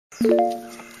僕いるんだ。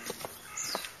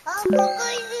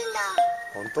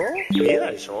本当？見えな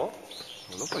いでしょ？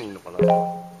どこにいるのかな？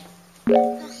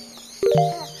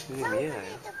見えないよ。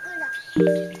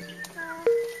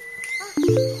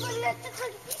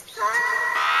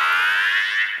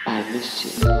I miss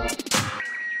you.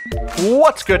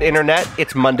 What's good, Internet?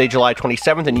 It's Monday, July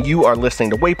 27th, and you are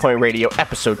listening to Waypoint Radio,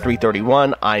 episode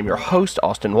 331. I'm your host,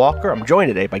 Austin Walker. I'm joined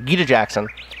today by Gita Jackson.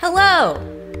 Hello.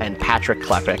 And Patrick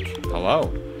Klepek.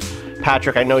 Hello.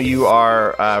 Patrick, I know you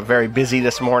are very busy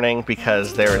this morning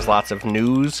because there is lots of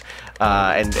news,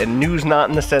 and news not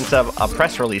in the sense of a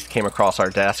press release came across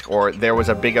our desk or there was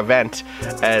a big event,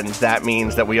 and that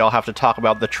means that we all have to talk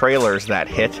about the trailers that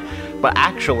hit. But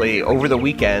actually, over the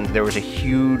weekend, there was a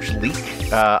huge leak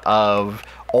of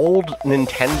old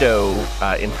Nintendo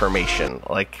information,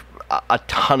 like a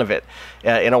ton of it,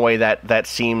 in a way that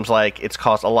seems like it's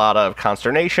caused a lot of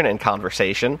consternation and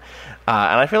conversation.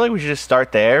 And I feel like we should just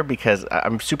start there because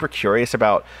I'm super curious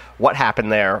about what happened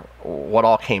there, what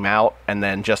all came out, and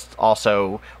then just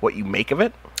also what you make of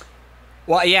it.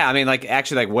 Well, yeah, I mean,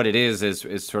 actually, what it is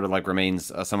sort of remains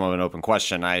somewhat of an open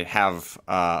question. I have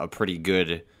a pretty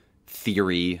good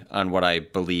theory on what I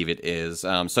believe it is.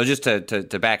 So just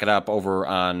to back it up, over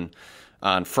on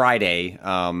Friday,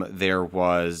 there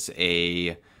was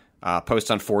a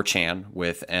post on 4chan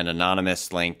with an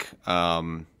anonymous link.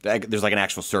 There's an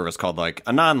actual service called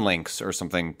Anon Links or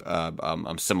something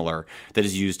similar that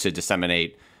is used to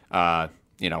disseminate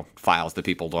files that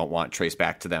people don't want traced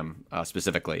back to them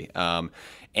specifically.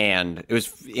 And it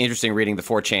was interesting reading the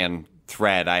 4chan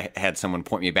thread. I had someone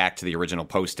point me back to the original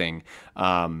posting,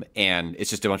 and it's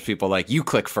just a bunch of people you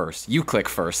click first, who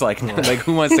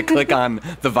wants to click on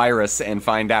the virus and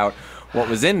find out what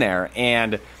was in there.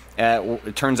 And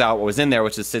it turns out what was in there,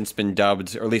 which has since been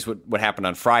dubbed, or at least what happened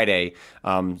on Friday,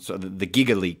 so the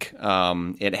Giga Leak,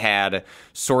 it had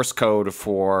source code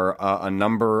for a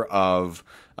number of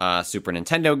Super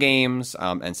Nintendo games,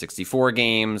 N64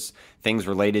 games, things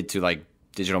related to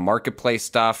digital marketplace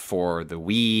stuff for the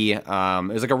Wii.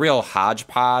 It was a real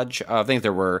hodgepodge of things.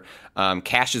 There were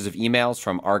caches of emails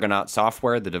from Argonaut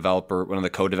Software, the developer, one of the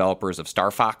co-developers of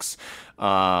Star Fox.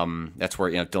 That's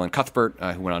where Dylan Cuthbert,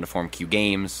 who went on to form Q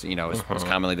Games, has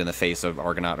commonly been the face of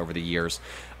Argonaut over the years.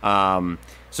 So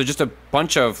just a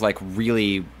bunch of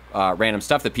really random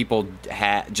stuff that people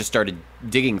just started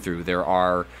digging through. There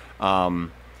are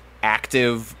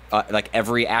active,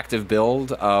 every active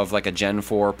build of a Gen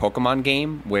 4 Pokemon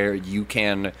game where you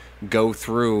can go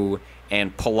through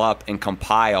and pull up and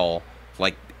compile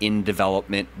in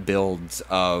development builds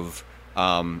of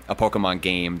a Pokemon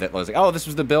game that was this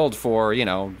was the build for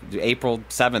April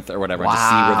 7th or whatever. Wow. And to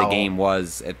see where the game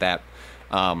was at that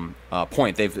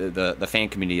point. The fan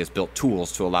community has built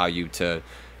tools to allow you to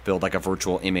build a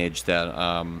virtual image that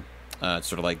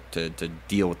to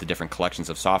deal with the different collections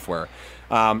of software.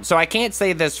 So I can't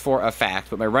say this for a fact,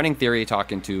 but my running theory,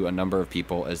 talking to a number of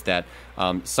people, is that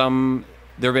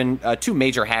there have been two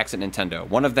major hacks at Nintendo.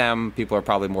 One of them people are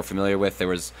probably more familiar with. There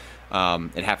was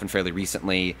it happened fairly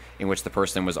recently, in which the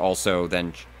person was also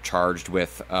then charged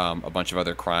with a bunch of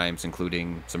other crimes,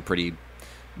 including some pretty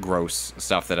gross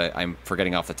stuff that I'm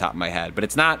forgetting off the top of my head. But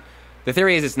it's not. The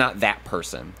theory is it's not that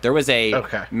person. There was a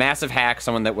massive hack,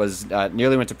 someone that was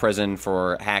nearly went to prison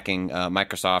for hacking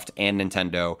Microsoft and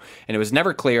Nintendo, and it was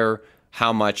never clear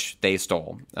how much they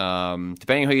stole.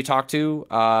 Depending on who you talk to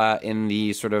in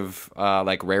the sort of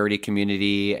rarity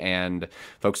community and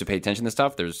folks who pay attention to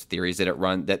stuff, there's theories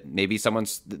that maybe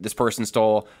this person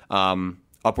stole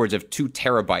upwards of 2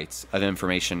 terabytes of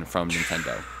information from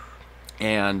Nintendo.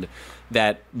 And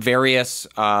that various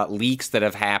leaks that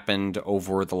have happened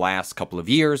over the last couple of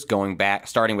years, going back,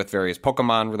 starting with various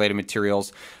Pokemon-related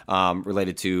materials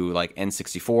related to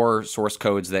N64 source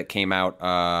codes that came out.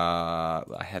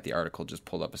 I had the article just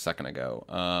pulled up a second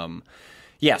ago.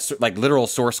 Yes, literal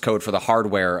source code for the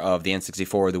hardware of the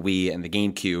N64, the Wii, and the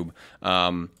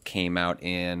GameCube came out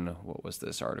in, what was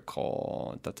this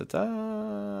article?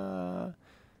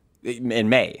 In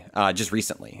May, just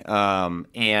recently.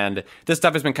 And this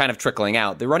stuff has been kind of trickling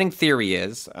out. The running theory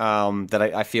is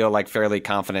that I feel fairly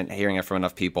confident hearing it from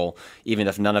enough people, even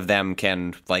if none of them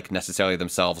can necessarily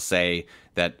themselves say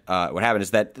that what happened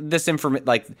is that this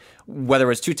information, whether it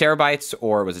was 2 terabytes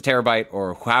or it was a terabyte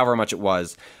or however much it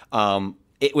was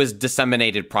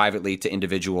disseminated privately to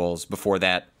individuals before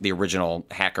that the original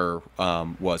hacker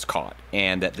was caught.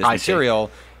 And that this material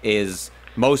is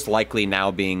most likely now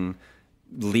being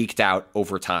leaked out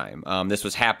over time. This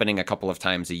was happening a couple of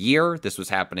times a year. This was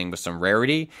happening with some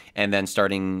rarity. And then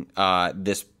starting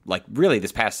this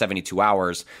past 72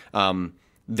 hours,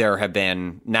 there have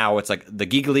been, now it's like the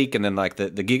Giga Leak and then like the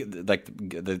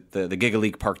Giga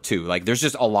Leak Part 2. Like there's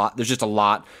just a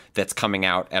lot that's coming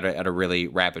out at a really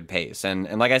rapid pace.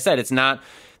 And like I said, it's not,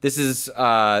 this is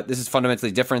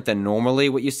fundamentally different than normally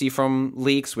what you see from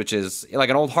leaks, which is like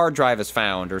an old hard drive is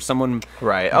found, or someone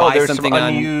buys there's something some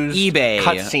on unused eBay.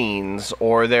 cutscenes,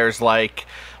 or there's like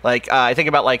I think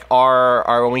about like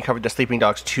our when we covered the Sleeping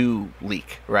Dogs 2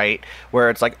 leak, right? Where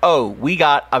it's like, oh, we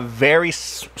got a very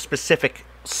specific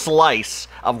slice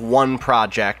of one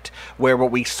project where what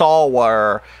we saw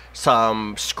were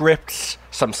some scripts,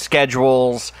 some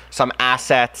schedules, some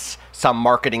assets, some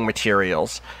marketing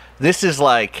materials. This is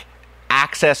like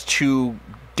access to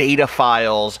data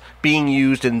files being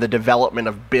used in the development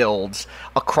of builds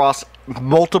across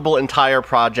multiple entire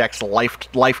projects'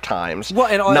 lifetimes. Well,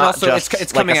 and not also just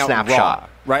it's coming like a out snapshot. raw,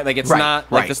 right? Like it's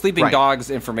not like the Sleeping Dogs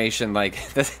information. Like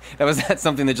that's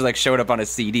something that just like showed up on a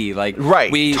CD. Like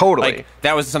totally. Like,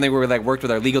 that was something where we like worked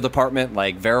with our legal department,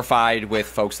 like verified with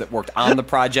folks that worked on the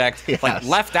project. Yes. Like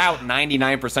left out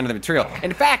 99% of the material.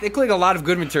 In fact, including a lot of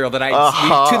good material that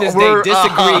we, to this day,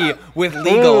 disagree with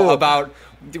legal about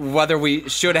whether we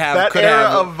should have, that could era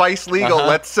have. of Vice Legal,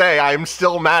 let's say, I'm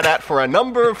still mad at for a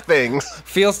number of things.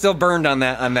 Feel still burned on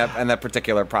that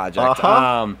particular project.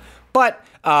 But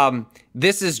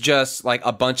this is just like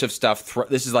a bunch of stuff.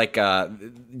 This is like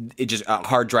it just a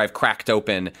hard drive cracked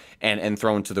open and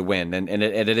thrown to the wind, and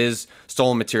it is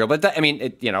stolen material. But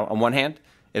on one hand,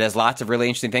 it has lots of really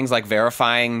interesting things, like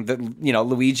verifying that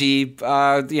Luigi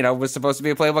was supposed to be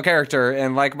a playable character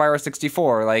in like Mario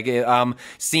 64, like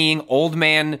seeing old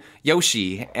man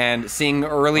Yoshi and seeing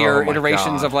earlier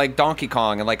iterations of like Donkey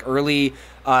Kong and like early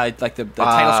like the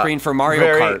title screen for Mario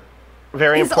Kart.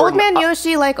 Very Is important. Old Man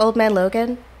Yoshi like Old Man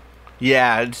Logan?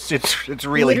 Yeah, it's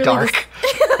really Literally dark.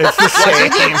 It's the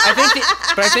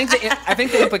same. I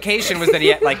think the implication was that he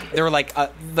had, like there were like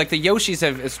the Yoshis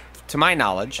have, to my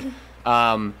knowledge,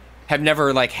 have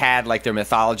never like had like their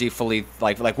mythology fully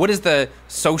like what is the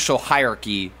social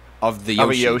hierarchy of the Yoshis? Of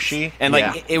a Yoshi? And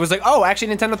like it was like, oh,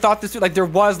 actually Nintendo thought this, like there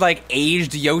was like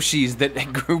aged Yoshis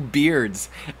that grew beards.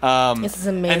 This is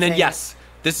amazing. And then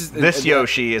this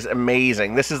Yoshi is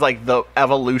amazing. This is like the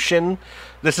evolution.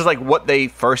 This is like what they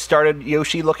first started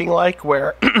Yoshi looking like,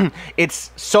 where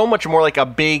it's so much more like a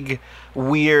big,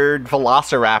 weird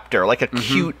velociraptor, like a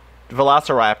cute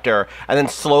velociraptor, and then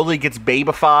slowly gets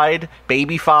Babe-ified,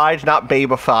 not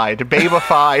Babe-ified.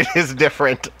 Babe-ified is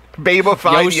different.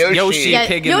 Babe-ified Yoshi.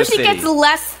 Pig in the Yoshi city. gets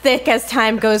less thick as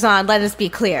time goes on, let us be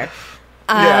clear.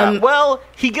 Well,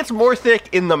 he gets more thick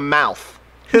in the mouth.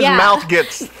 His mouth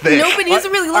gets thick. Nobody's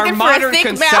really looking for a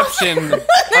thick mouth.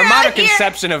 Our modern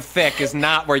conception of thick is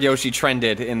not where Yoshi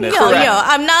trended in this. Yo,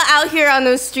 I'm not out here on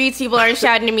those streets. People aren't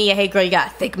shouting to me, hey girl, you got a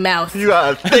thick mouth. You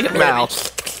got a thick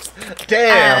mouth.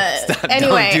 Damn.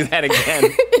 Anyway. Don't do that again.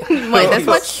 Wait, that's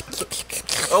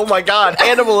what? Oh my god,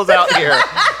 Hannibal is out here.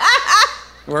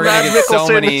 We're going to get so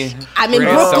many, I'm in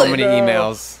so Brooklyn. many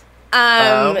emails.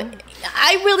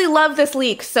 I really love this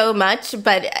leak so much,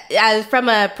 but from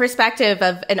a perspective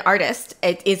of an artist,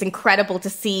 it is incredible to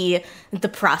see the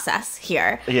process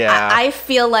here. Yeah. I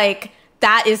feel like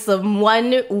that is the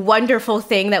one wonderful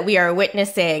thing that we are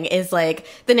witnessing, is like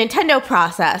the Nintendo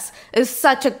process is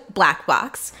such a black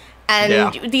box.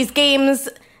 And these games,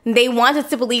 they want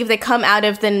us to believe they come out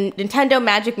of the Nintendo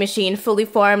Magic Machine fully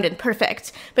formed and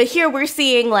perfect. But here we're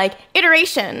seeing like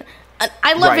iteration.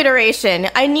 I love iteration.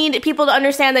 I need people to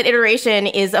understand that iteration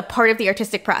is a part of the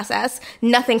artistic process.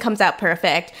 Nothing comes out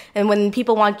perfect. And when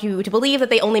people want you to believe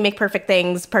that they only make perfect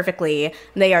things perfectly,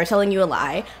 they are telling you a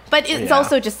lie. But it's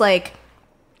also just like,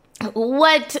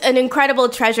 what an incredible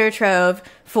treasure trove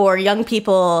for young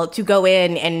people to go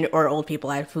in or old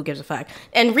people, who gives a fuck,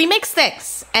 and remix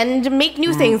things and make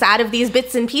new things out of these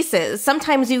bits and pieces.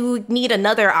 Sometimes you need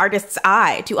another artist's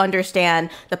eye to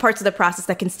understand the parts of the process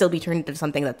that can still be turned into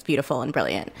something that's beautiful and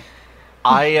brilliant.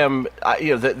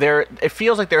 It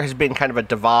feels like there has been kind of a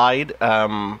divide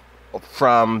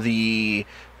from the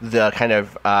kind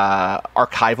of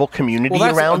archival community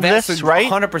around this,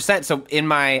 right? 100%. So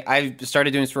I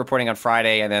started doing some reporting on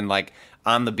Friday, and then like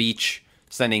on the beach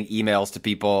sending emails to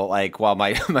people, like while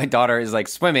my daughter is like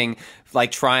swimming,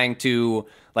 like trying to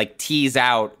like tease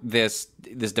out this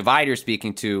this divide you're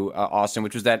speaking to, Austin,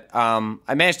 which was that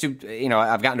I managed to,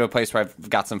 I've gotten to a place where I've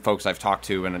got some folks I've talked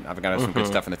to, and I've got some good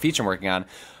stuff in the feature I'm working on.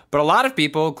 But a lot of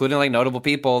people, including like notable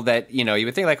people that, you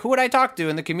would think like, who would I talk to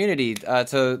in the community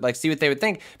to like see what they would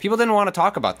think? People didn't want to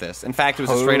talk about this. In fact, it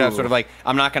was a straight up sort of like,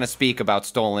 I'm not going to speak about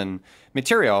stolen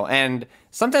material. And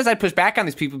sometimes I'd push back on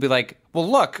these people and be like, well,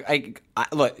 look,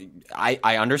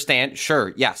 I understand.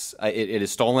 Sure, yes, it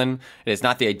is stolen. It is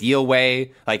not the ideal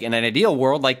way. Like in an ideal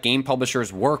world, like game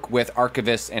publishers work with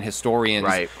archivists and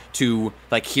historians to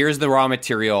like, here's the raw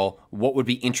material. What would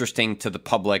be interesting to the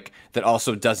public that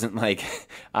also doesn't like,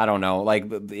 I don't know, like,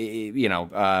 betray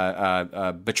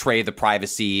the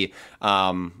privacy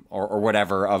or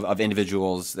whatever of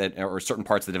individuals that or certain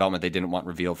parts of the development they didn't want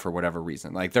revealed for whatever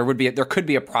reason. Like there could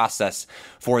be a process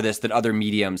for this that other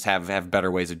mediums have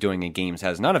better ways of doing, and games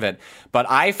has none of it. But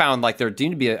I found like there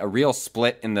seemed to be a real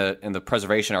split in the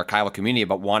preservation archival community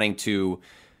about wanting to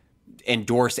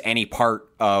endorse any part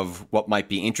of what might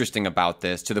be interesting about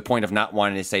this, to the point of not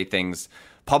wanting to say things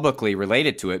publicly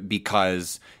related to it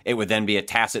because it would then be a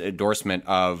tacit endorsement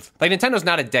of like Nintendo's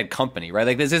not a dead company, right?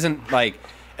 Like this isn't like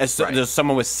as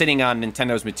someone was sitting on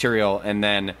Nintendo's material and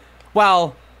then,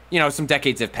 well, some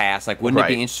decades have passed. Like, wouldn't it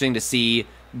be interesting to see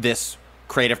this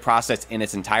creative process in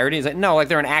its entirety? Is like, no, like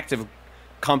they're an active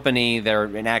company. They're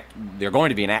going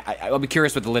to be I'll be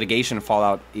curious what the litigation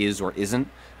fallout is or isn't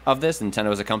of this.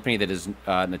 Nintendo is a company that is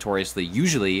notoriously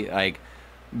usually like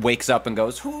wakes up and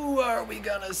goes, who are we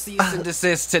gonna cease and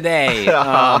desist today?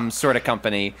 Sort of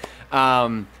company.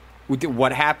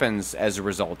 What happens as a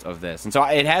result of this? And so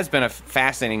it has been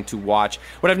fascinating to watch.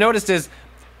 What I've noticed is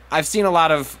I've seen a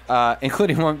lot of,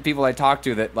 including one people I talked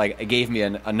to that like gave me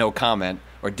a no comment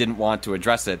or didn't want to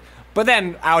address it. But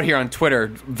then out here on Twitter,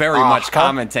 very much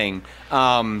commenting.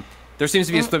 There seems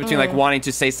to be a split between like wanting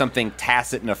to say something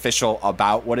tacit and official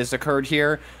about what has occurred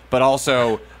here, but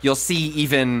also you'll see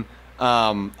even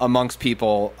amongst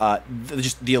people,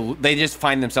 they just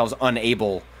find themselves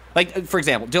unable. Like, for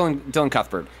example, Dylan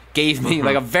Cuthbert gave me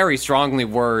like a very strongly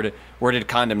worded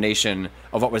condemnation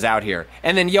of what was out here.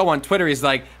 And then on Twitter, he's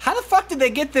like, how the fuck did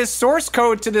they get this source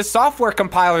code to this software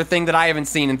compiler thing that I haven't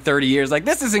seen in 30 years? Like,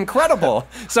 this is incredible.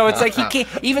 So it's like he can't,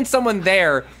 even someone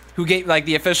there who gave like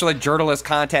the official like, journalist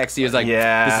context, he was like,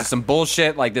 this is some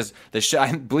bullshit. Like this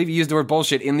I believe he used the word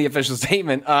bullshit in the official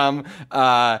statement.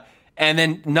 And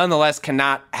then nonetheless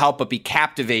cannot help but be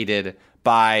captivated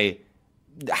by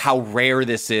how rare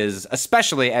this is,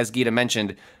 especially as Gita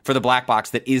mentioned, for the black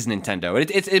box that is Nintendo.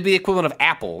 It'd be the equivalent of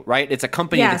Apple, right? It's a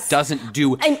company that doesn't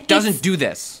do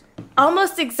this.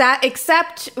 Almost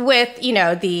except with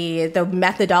the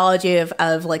methodology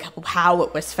of like how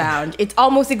it was found. It's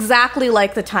almost exactly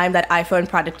like the time that iPhone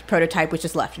prototype was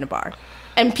just left in a bar.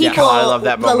 And people, I love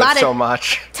that moment so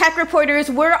much. Tech reporters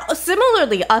were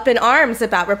similarly up in arms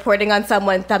about reporting on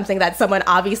something that someone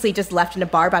obviously just left in a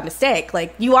bar by mistake.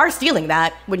 Like, you are stealing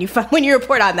that when you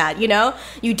report on that.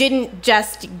 You didn't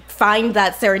just find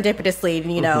that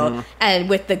serendipitously, and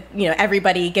with the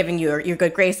everybody giving you your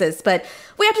good graces. But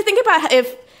we have to think about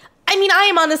I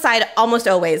am on the side almost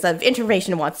always of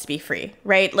information wants to be free,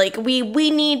 right? Like we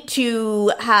need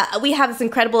to we have this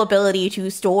incredible ability to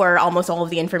store almost all of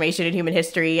the information in human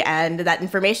history, and that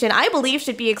information I believe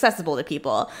should be accessible to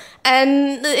people.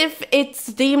 And if it's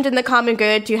deemed in the common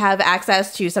good to have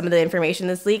access to some of the information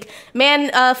this leak,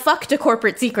 man, fuck to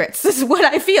corporate secrets. This is what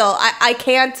I feel. I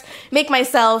can't make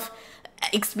myself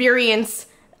experience.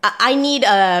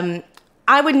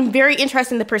 I would be very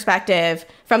interested in the perspective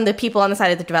from the people on the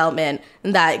side of the development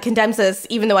that condemns this,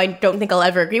 even though I don't think I'll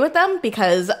ever agree with them,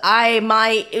 because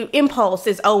my impulse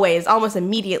is always, almost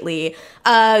immediately,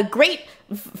 great,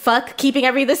 fuck keeping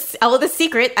all of this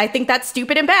secret. I think that's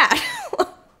stupid and bad.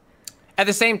 At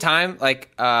the same time,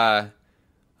 I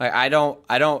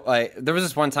don't like. There was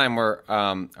this one time where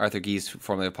Arthur Gies,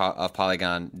 formerly of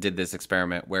Polygon, did this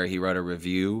experiment where he wrote a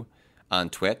review on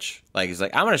Twitch. Like, he's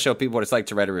like, I'm going to show people what it's like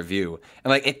to write a review.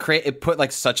 And like it put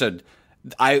like such a,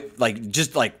 I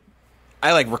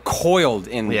recoiled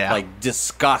in like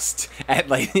disgust at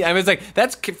like, I was like,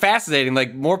 that's fascinating.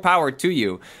 Like, more power to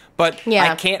you. But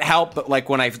I can't help but like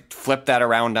when I flip that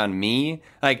around on me,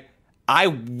 like I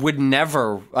would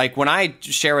never, like when I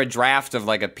share a draft of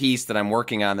like a piece that I'm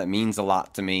working on that means a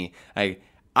lot to me, I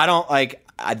don't like,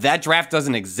 that draft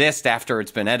doesn't exist after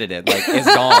it's been edited. Like, it's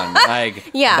gone.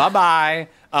 Like, bye-bye.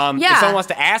 If someone wants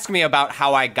to ask me about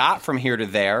how I got from here to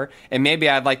there, and maybe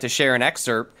I'd like to share an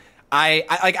excerpt, I'm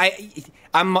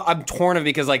torn of it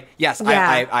because, like, yes,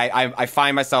 I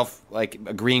find myself, like,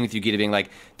 agreeing with you, Gita, being like,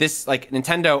 this, like,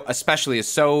 Nintendo especially is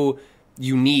so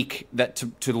unique that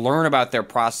to learn about their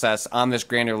process on this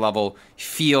granular level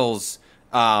feels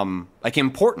like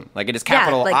important. Like it is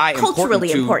capital like I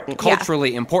culturally important.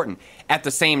 Culturally yeah. important. At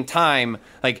the same time,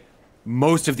 like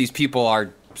most of these people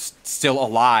are still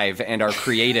alive and are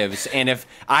creatives. And if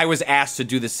I was asked to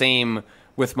do the same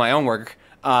with my own work,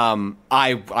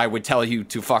 I would tell you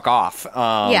to fuck off.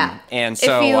 And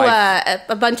so if you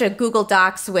a bunch of Google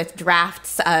Docs with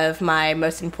drafts of my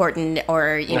most important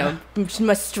or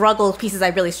most struggled pieces I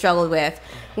really struggled with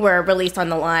were released on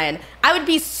the line, I would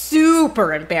be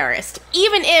super embarrassed,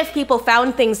 even if people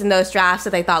found things in those drafts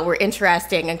that they thought were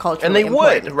interesting and culturally and they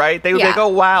important. would, right? They go,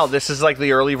 wow, this is like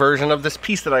the early version of this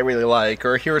piece that I really like,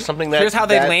 or here's something that... Here's how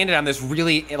they landed on this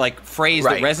really, like, phrase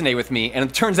that resonated with me, and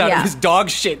it turns out it was dog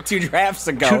shit 2 drafts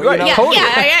ago. Totally.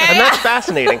 Yeah. And that's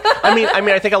fascinating. I mean,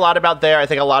 I think a lot about there. I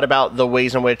think a lot about the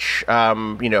ways in which,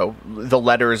 the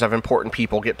letters of important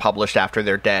people get published after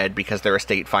they're dead because their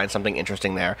estate finds something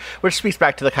interesting there, which speaks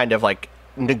back to the kind of, like,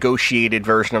 negotiated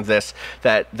version of this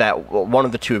that one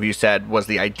of the two of you said was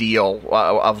the ideal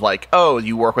of like, oh,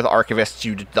 you work with archivists,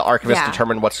 the archivists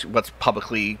determine what's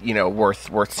publicly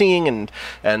worth seeing,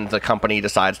 and the company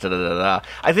decides da.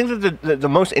 I think that the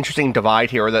most interesting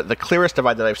divide here, or the clearest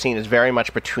divide that I've seen, is very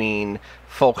much between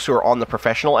folks who are on the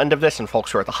professional end of this and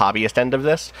folks who are at the hobbyist end of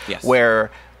this. Yes.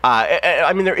 Where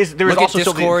I mean, there is also Discord,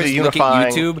 still the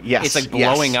unifying. Look at YouTube. Yes, it's like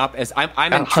blowing up. As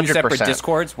I'm in 2 separate 100%.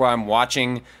 Discords where I'm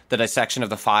watching the dissection of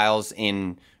the files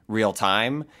in real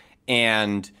time,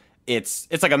 and it's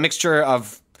like a mixture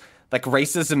of like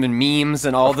racism and memes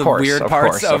and all the weird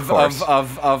parts of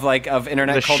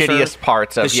internet the culture. Shittiest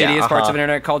parts of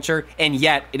internet culture, and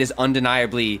yet it is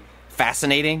undeniably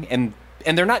fascinating, and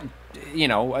they're not.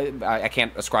 I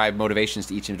can't ascribe motivations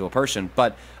to each individual person,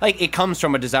 but like it comes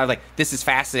from a desire, like this is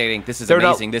fascinating, this is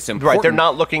amazing, this is important. Right, they're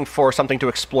not looking for something to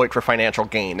exploit for financial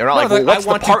gain. They're not what's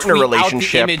the partner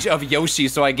relationship? Out the image of Yoshi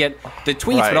so I get the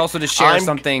tweets, but also to share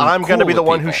something. I'm going to be the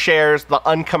one who people. shares the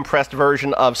uncompressed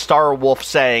version of Star Wolf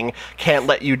saying, "Can't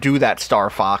let you do that, Star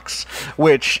Fox,"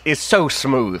 which is so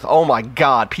smooth. Oh my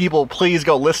God, people, please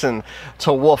go listen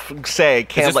to Wolf say,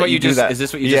 "Can't let you do that." Is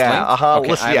this what you just linked? Okay,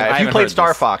 listen, if you played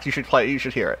Star Fox, you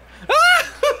should hear it.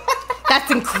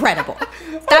 That's incredible.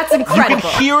 That's incredible. You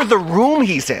can hear the room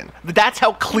he's in. That's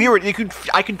how clear it.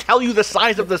 I can tell you the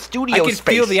size of the studio space. I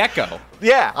can feel the echo.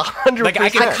 Yeah, 100%. Like I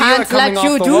can't let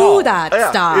you do that,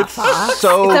 Star Fox. It's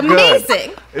so good. It's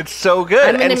amazing. It's so good.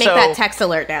 I'm going to make that text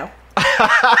alert now.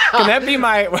 Can that be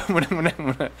my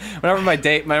whenever my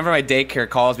daycare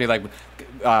calls me like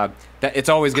that it's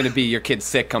always going to be your kid's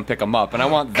sick, come pick him up, and I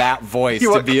want that voice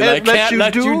to be like, can't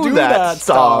let you do that,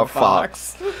 Star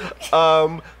Fox.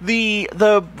 I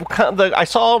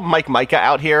saw Mike Micah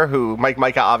out here, Mike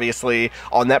Micah obviously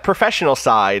on that professional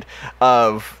side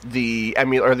of the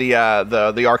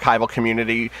archival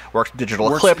community works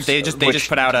Digital Eclipse. They just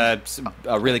put out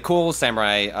a really cool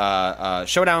Samurai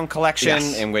Showdown collection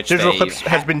in which Digital Eclipse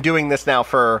has been doing this now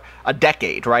for a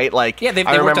decade, right? Like they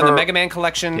worked on the Mega Man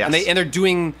collection, yes. and they're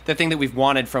doing the thing that we've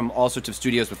wanted from all sorts of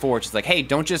studios before, which is like, hey,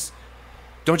 don't just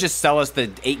sell us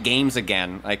the 8 games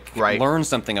again. Like, learn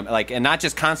something, like, and not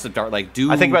just concept art. Like,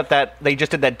 do I think about that? They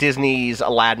just did that Disney's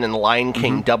Aladdin and Lion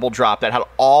King double drop that had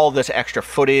all this extra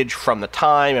footage from the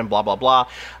time and blah blah blah.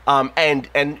 And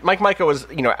Mike Micah was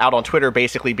out on Twitter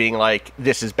basically being like,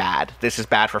 this is bad. This is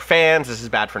bad for fans. This is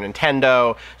bad for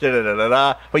Nintendo. Da da da da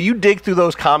da. But you dig through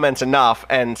those comments enough,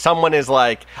 and someone is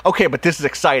like, okay, but this is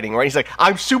exciting, right? He's like,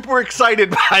 I'm super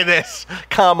excited by this,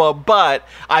 but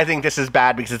I think this is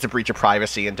bad because it's a breach of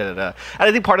privacy and da da da. And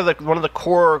I think one of the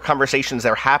core conversations that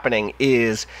are happening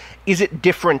is it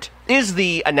different? Is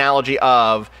the analogy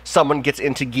of someone gets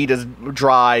into Gita's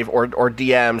drive or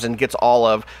DMs and gets all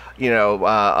of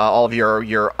all of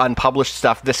your unpublished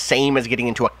stuff the same as getting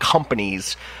into a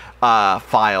company's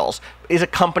files? Is a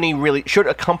company really should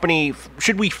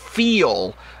we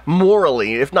feel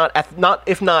morally, if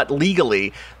not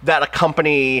legally, that a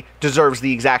company deserves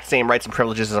the exact same rights and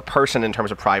privileges as a person in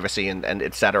terms of privacy and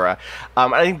et cetera?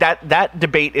 I think that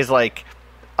debate is like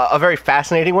a very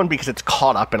fascinating one because it's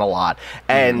caught up in a lot,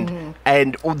 and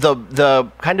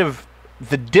the kind of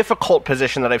the difficult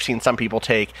position that I've seen some people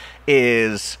take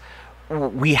is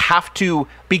we have to,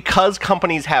 because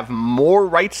companies have more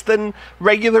rights than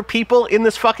regular people in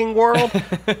this fucking world,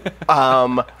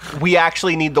 we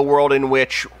actually need the world in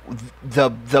which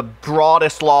the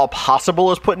broadest law possible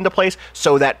is put into place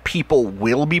so that people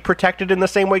will be protected in the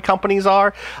same way companies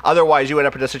are. Otherwise, you end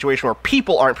up in a situation where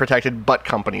people aren't protected, but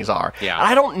companies are. Yeah. And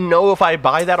I don't know if I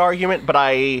buy that argument, but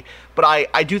I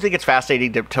do think it's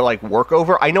fascinating to like work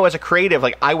over. I know as a creative,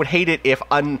 like I would hate it if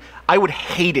I I would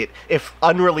hate it if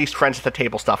unreleased Friends at the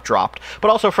Table stuff dropped. But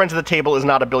also, Friends at the Table is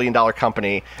not a billion-dollar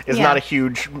company, is not a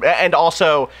huge... And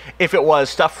also, if it was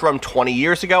stuff from 20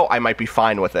 years ago, I might be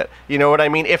fine with it. You know what I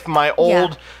mean? If my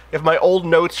old... If my old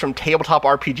notes from tabletop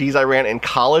RPGs I ran in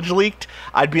college leaked,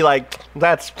 I'd be like,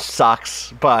 that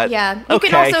sucks, but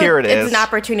okay, here it is. It's an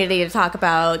opportunity to talk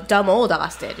about dumb old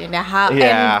Austin and how,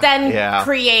 and then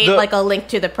create like a link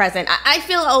to the present. I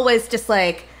feel always just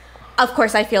like, of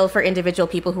course I feel for individual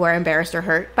people who are embarrassed or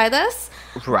hurt by this.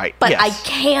 Right. But I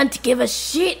can't give a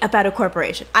shit about a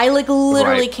corporation. I like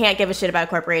literally can't give a shit about a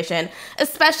corporation,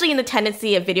 especially in the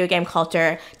tendency of video game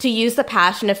culture to use the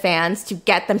passion of fans to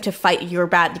get them to fight your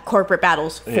corporate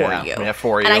battles for you. Yeah,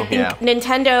 for you. And I think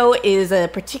Nintendo is a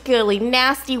particularly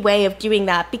nasty way of doing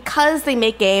that because they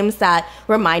make games that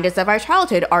remind us of our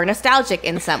childhood, are nostalgic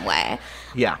in some way.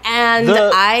 Yeah. And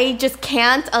I just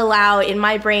can't allow in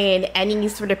my brain any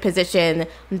sort of position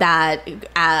that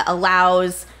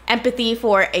allows empathy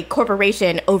for a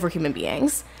corporation over human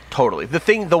beings. Totally.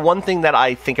 The one thing that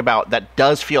I think about that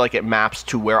does feel like it maps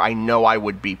to where I know I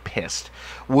would be pissed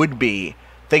would be,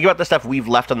 think about the stuff we've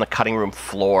left on the cutting room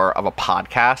floor of a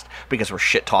podcast because we're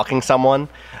shit-talking someone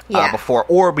before,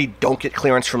 or we don't get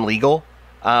clearance from legal.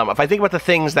 If I think about the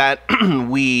things that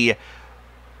we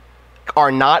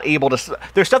are not able to...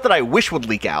 There's stuff that I wish would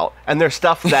leak out, and there's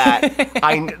stuff that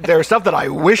there's stuff that I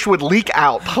wish would leak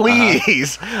out,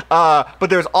 please. But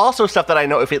there's also stuff that I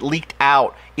know if it leaked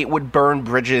out, it would burn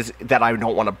bridges that I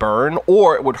don't want to burn,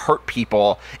 or it would hurt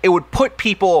people. It would put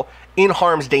people in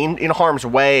harm's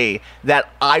way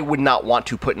that I would not want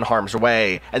to put in harm's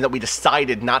way, and that we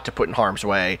decided not to put in harm's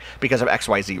way because of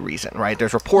XYZ reason, right?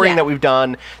 There's reporting that we've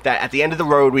done that at the end of the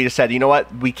road we just said, you know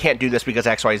what, we can't do this because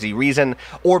XYZ reason,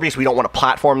 or because we don't want to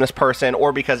platform this person,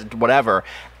 or because whatever.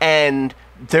 And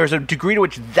there's a degree to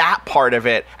which that part of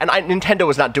it, and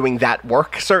Nintendo is not doing that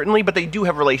work, certainly, but they do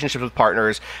have relationships with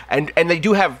partners, and they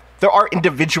do have... There are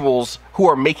individuals who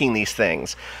are making these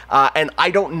things, and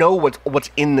I don't know what's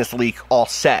in this leak all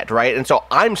said, right? And so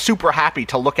I'm super happy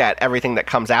to look at everything that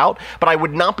comes out, but I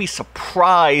would not be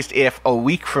surprised if a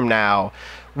week from now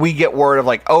we get word of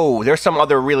like, oh, there's some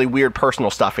other really weird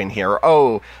personal stuff in here.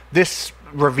 Oh, this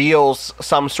reveals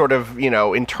some sort of,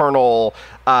 internal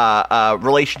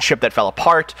relationship that fell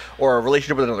apart, or a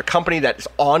relationship with another company that is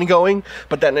ongoing,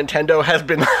 but that Nintendo has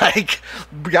been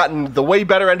gotten the way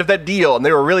better end of that deal, and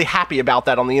they were really happy about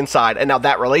that on the inside, and now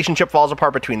that relationship falls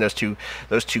apart between those two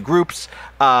groups,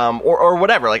 or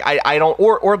whatever. Like I don't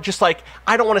want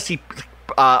to see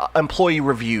employee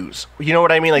reviews. You know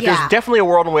what I mean? Like, there's definitely a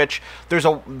world in which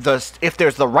if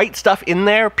there's the right stuff in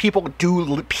there, people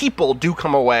do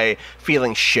come away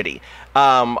feeling shitty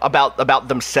about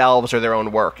themselves or their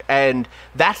own work, and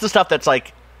that's the stuff that's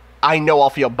like, I know I'll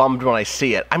feel bummed when I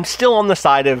see it. I'm still on the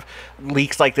side of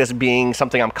leaks like this being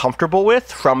something I'm comfortable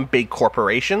with from big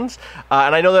corporations.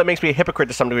 And I know that makes me a hypocrite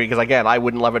to some degree because, again, I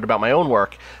wouldn't love it about my own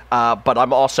work. But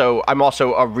I'm also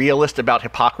a realist about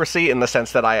hypocrisy in the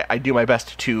sense that I do my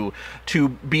best to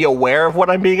be aware of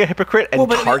when I'm being a hypocrite and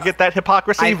target that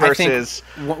hypocrisy versus...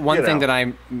 I think one thing that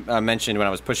I mentioned when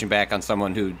I was pushing back on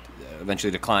someone who eventually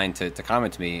declined to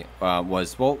comment to me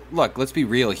was, well, look, let's be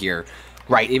real here.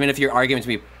 Right. Even if your argument to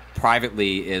me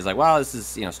privately is like, well, this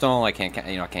is stolen, I can't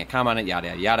comment on it, yada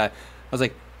yada yada. I was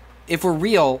like, if we're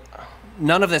real,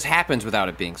 none of this happens without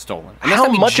it being stolen. And how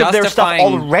much of their stuff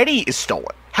already is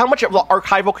stolen? How much of the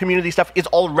archival community stuff is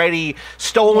already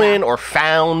stolen or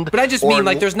found? But I just mean,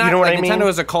 like, there's not, you know what I mean? Nintendo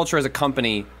as a culture, as a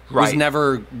company, was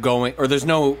never going, or there's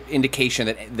no indication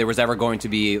that there was ever going to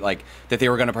be, like, that they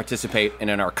were going to participate in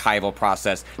an archival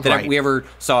process, that we ever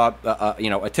saw,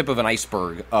 a tip of an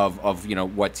iceberg of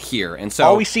what's here. And so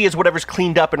all we see is whatever's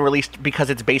cleaned up and released because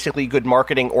it's basically good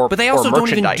marketing or But they also don't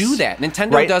even merchandise. do that.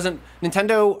 Nintendo doesn't.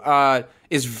 Nintendo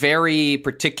is very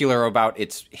particular about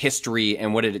its history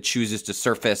and what it chooses to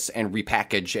surface and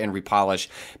repackage and repolish.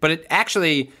 But it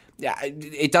actually,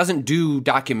 it doesn't do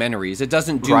documentaries. It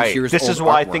doesn't do here's This old is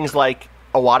why artwork. things like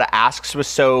Iwata Asks was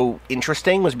so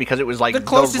interesting, was because it was like the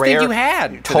closest rare, thing you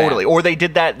had. Totally. Or they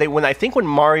did that. I think when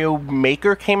Mario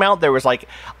Maker came out, there was like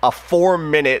a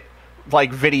 4-minute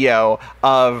video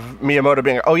of Miyamoto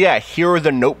being, oh yeah, here are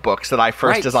the notebooks that I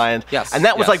first designed. Yes. And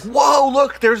that was like, whoa,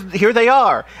 look, here they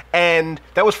are. And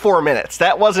that was 4 minutes.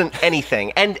 That wasn't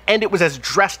anything. And it was as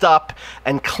dressed up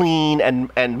and clean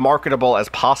and marketable as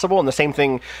possible. And the same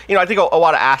thing, I think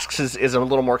Iwata Asks is a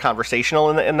little more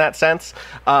conversational in that sense.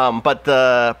 But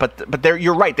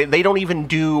you're right. They don't even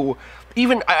do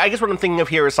even I guess what I'm thinking of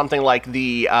here is something like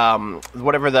the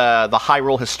whatever the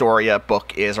Hyrule Historia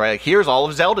book is, right? Like, here's all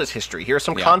of Zelda's history. Here's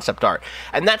some concept art,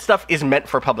 and that stuff is meant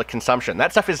for public consumption.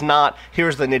 That stuff is not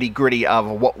here's the nitty gritty of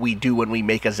what we do when we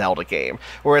make a Zelda game.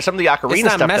 Whereas some of the Ocarina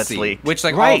stuff messy, that's leaked, which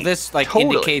like right, all this like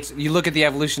totally indicates. You look at the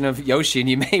evolution of Yoshi, and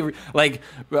you may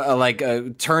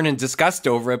turn in disgust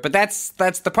over it, but that's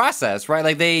the process, right?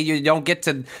 Like you don't get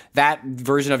to that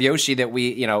version of Yoshi that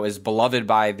we is beloved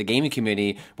by the gaming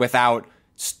community without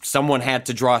someone had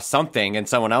to draw something and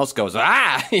someone else goes,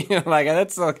 like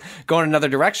that's going another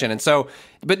direction. And so,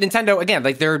 but Nintendo, again,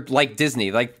 like they're like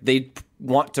Disney, like they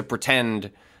want to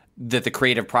pretend that the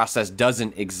creative process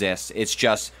doesn't exist. It's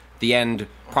just the end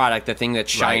product, the thing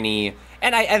that's shiny. Right.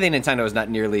 And I think Nintendo is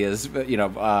not nearly as,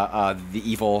 the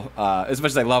evil, as much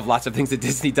as I love lots of things that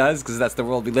Disney does, because that's the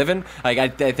world we live in. Like,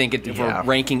 I think if we're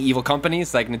ranking evil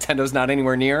companies, like, Nintendo's not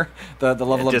anywhere near the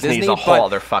level of Disney. Disney's a whole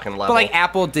other fucking level. But, like,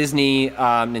 Apple, Disney,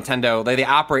 Nintendo, they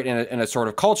operate in a sort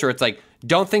of culture. It's like,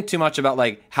 don't think too much about,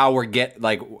 like, how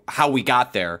we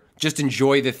got there. Just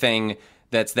enjoy the thing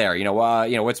that's there.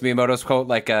 What's Miyamoto's quote?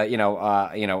 Like,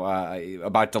 about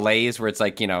delays, where it's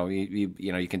like,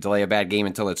 you can delay a bad game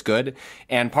until it's good.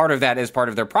 And part of that is part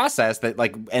of their process that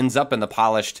like ends up in the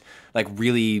polished, like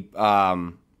really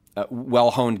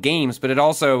well-honed games. But it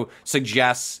also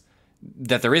suggests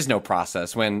that there is no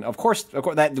process. When of course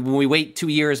that when we wait 2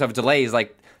 years of delays,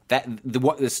 like that,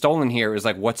 what is stolen here is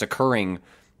like what's occurring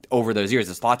over those years.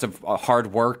 It's lots of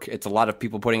hard work. It's a lot of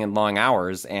people putting in long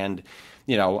hours. And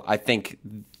I think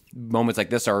moments like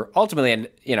this are ultimately,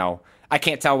 I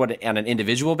can't tell what on an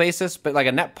individual basis, but like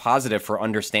a net positive for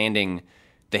understanding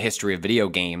the history of video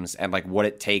games and like what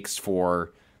it takes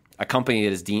for a company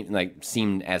that is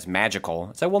seen as magical.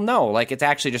 It's like, well, no, like it's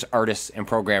actually just artists and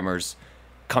programmers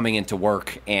coming into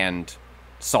work and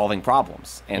solving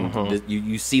problems, and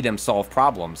you see them solve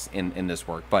problems in this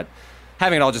work. But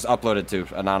having it all just uploaded to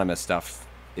anonymous stuff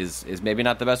is maybe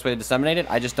not the best way to disseminate it.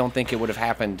 I just don't think it would have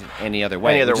happened any other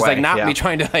way. It's like not me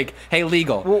trying to like, hey,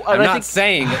 legal. Well, I'm not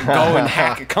saying go and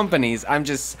hack companies. I'm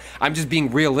just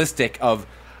being realistic of,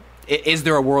 is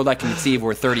there a world I can conceive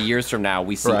where 30 years from now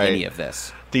we see any of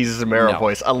this? These Zamero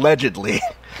voice, allegedly.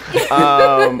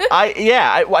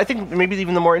 I think maybe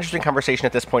even the more interesting conversation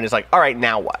at this point is like, all right,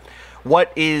 now what?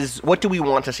 What do we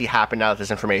want to see happen now that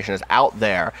this information is out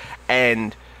there?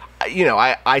 And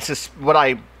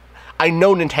I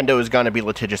know Nintendo is going to be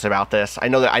litigious about this. I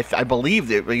know that I believe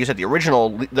that you said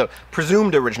the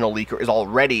presumed original leaker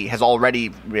has already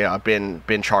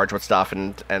been charged with stuff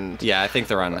and yeah, I think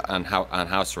they're on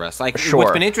house arrest. Like, sure.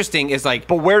 What's been interesting is like,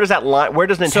 but where does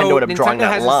Nintendo end up drawing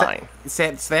that line?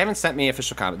 So they haven't sent me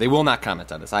official comment. They will not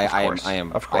comment on this.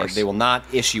 Of course. They will not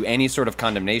issue any sort of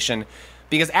condemnation,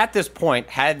 because at this point,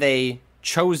 had they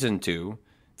chosen to,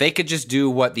 they could just do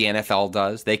what the NFL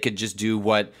does. They could just do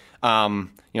what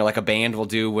like a band will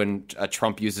do when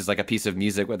Trump uses like a piece of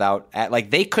music without, like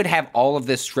they could have all of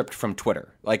this stripped from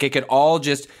Twitter. Like it could all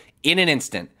just, in an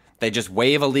instant, they just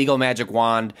wave a legal magic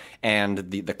wand and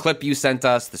the clip you sent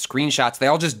us, the screenshots, they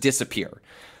all just disappear.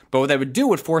 But what they would do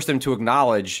would force them to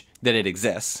acknowledge that it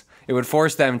exists. It would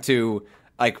force them to,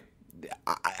 like,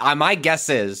 my guess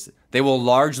is they will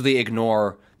largely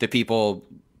ignore the people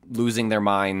losing their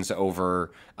minds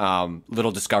over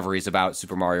little discoveries about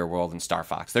Super Mario World and Star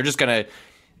Fox. They're just going to,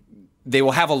 they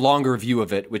will have a longer view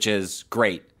of it, which is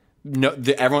great. No,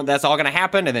 everyone, that's all going to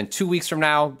happen, and then 2 weeks from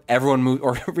now, everyone move,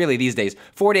 or really these days,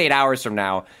 48 hours from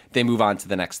now, they move on to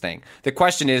the next thing. The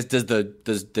question is, does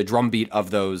the drumbeat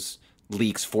of those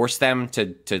leaks force them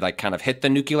to like kind of hit the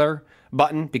nuclear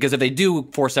button? Because if they do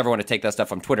force everyone to take that stuff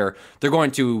from Twitter, they're going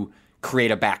to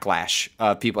create a backlash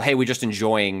of people. Hey, we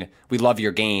love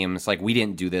your games. Like, we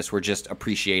didn't do this. We're just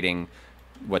appreciating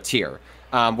what's here.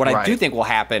 What I do think will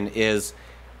happen is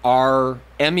more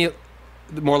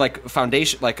like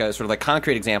foundation, like a sort of like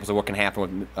concrete examples of what can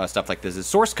happen with stuff like this is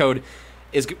source code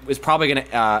is probably going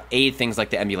to aid things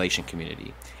like the emulation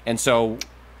community. And so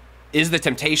is the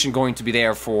temptation going to be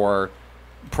there for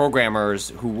programmers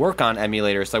who work on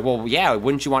emulators? Like, well, yeah,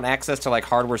 wouldn't you want access to like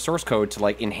hardware source code to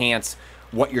like enhance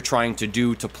what you're trying to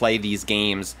do to play these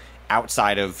games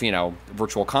outside of,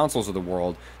 virtual consoles of the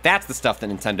world? That's the stuff that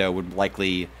Nintendo would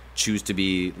likely choose to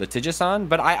be litigious on,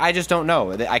 but I just don't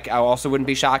know. I also wouldn't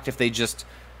be shocked if they just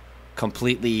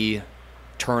completely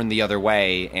turn the other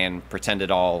way and pretend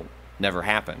it all never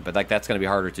happened. But like, that's going to be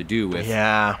harder to do if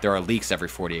there are leaks every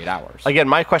 48 hours. Again,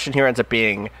 my question here ends up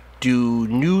being, do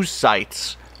news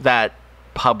sites that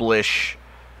publish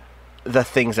the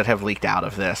things that have leaked out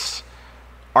of this,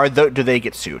 do they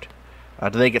get sued?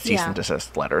 Do they get cease and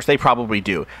desist letters? They probably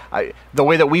do. The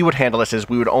way that we would handle this is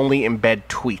we would only embed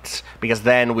tweets, because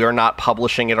then we are not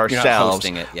publishing it ourselves. You're not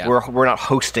hosting it, yeah. We're not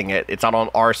hosting it. It's not on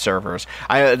our servers.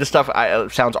 This stuff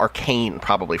sounds arcane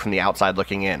probably from the outside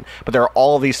looking in, but there are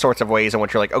all these sorts of ways in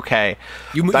which you're like, okay.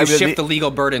 You shift the legal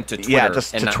burden to Twitter. Yeah,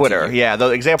 just to Twitter. Yeah, the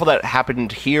example that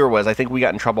happened here was, I think we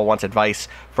got in trouble once at Vice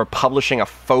for publishing a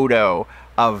photo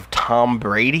of Tom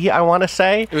Brady, I want to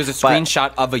say. It was a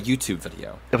screenshot of a YouTube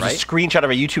video. It was a screenshot of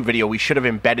a YouTube video. We should have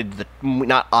embedded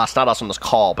not us on this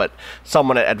call, but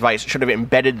someone at Vice should have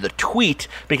embedded the tweet,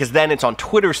 because then it's on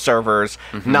Twitter servers,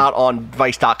 not on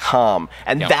Vice.com.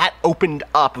 And that opened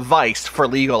up Vice for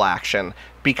legal action,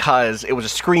 because it was a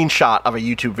screenshot of a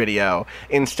YouTube video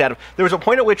instead of... There was a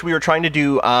point at which we were trying to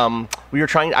do... we're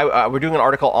doing an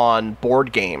article on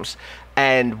board games,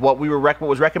 and what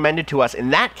was recommended to us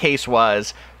in that case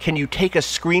was, can you take a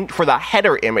screen... For the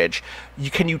header image,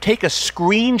 can you take a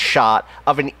screenshot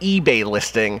of an eBay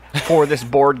listing for this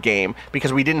board game?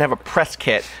 Because we didn't have a press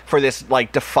kit for this,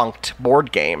 like, defunct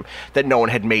board game that no one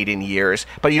had made in years.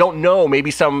 But you don't know,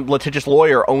 maybe some litigious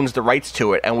lawyer owns the rights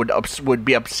to it and would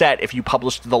be upset if you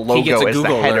published the logo as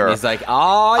Google the header. He's like,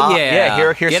 oh,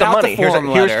 yeah. Here's Get some out money. the form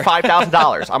Here's letter.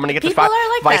 $5,000. I'm going to get this. People are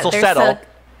like Vice that. will There's settle.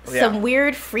 some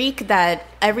weird freak that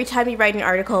every time you write an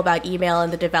article about email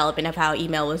and the development of how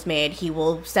email was made, he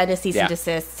will send a cease and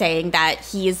desist saying that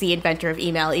he is the inventor of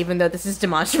email, even though this is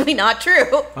demonstrably not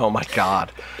true. Oh my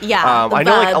God. Yeah. I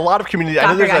know, like, a lot of communities.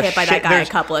 I know there's got hit by that guy a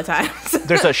couple of times.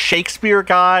 There's a Shakespeare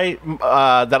guy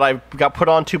that I got put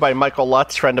onto by Michael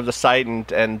Lutz, friend of the site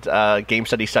and Game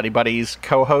Study Buddies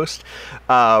co-host,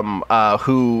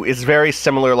 who is very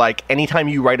similar. Like, anytime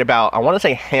you write about, I want to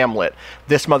say Hamlet,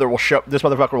 this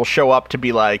motherfucker will show up to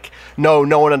be like,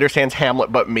 no one understands Hamlet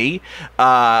but me,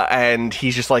 and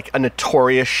he's just like a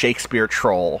notorious Shakespeare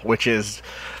troll, which is,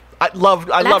 I love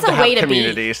to have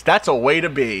communities. That's a way to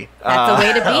be. That's a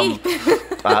way to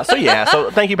be.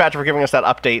 So thank you, Patrick, for giving us that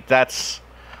update. That's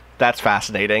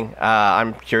fascinating.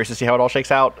 I'm curious to see how it all shakes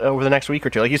out over the next week or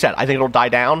two. Like you said, I think it'll die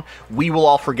down. We will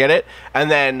all forget it, and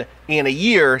then in a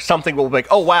year, something will be like,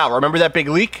 oh wow, remember that big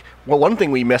leak? Well, one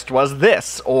thing we missed was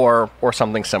this, or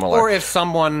something similar. Or if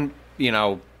someone,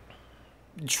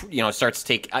 starts to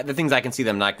take the things, I can see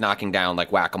them knocking down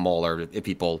like whack-a-mole, or if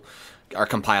people are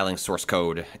compiling source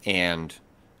code and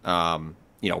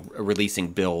releasing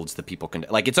builds that people can,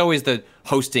 like, it's always the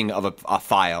hosting of a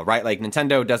file, right? Like,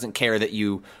 Nintendo doesn't care that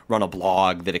you run a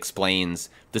blog that explains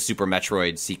the Super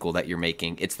Metroid sequel that you're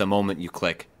making. It's the moment you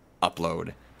click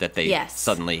upload that they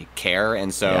suddenly care.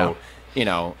 And so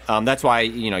that's why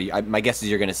my guess is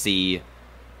you're going to see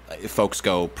folks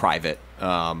go private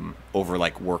over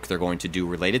like work they're going to do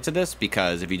related to this,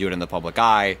 because if you do it in the public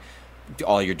eye,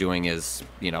 all you're doing is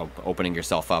opening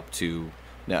yourself up to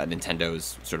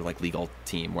Nintendo's sort of like legal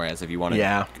team. Whereas if you want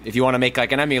to make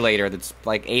like an emulator that's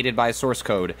like aided by source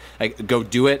code, like, go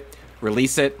do it,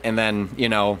 release it, and then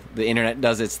the internet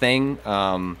does its thing.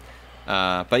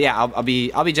 But yeah, I'll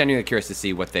be genuinely curious to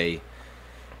see what they.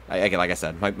 Like I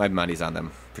said, my money's on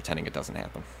them pretending it doesn't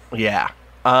happen. Yeah.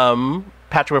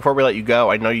 Patrick, before we let you go,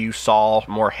 I know you saw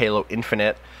more Halo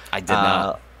Infinite. I did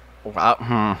not.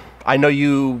 I know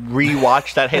you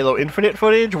rewatched that Halo Infinite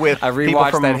footage with I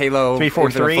rewatched that Halo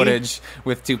 343 footage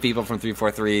with two people from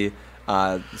 343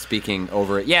 speaking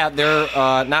over it. Yeah, they're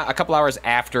not a couple hours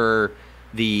after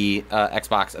the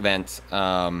Xbox event.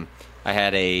 I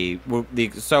had E3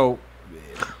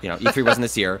 wasn't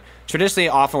this year. Traditionally,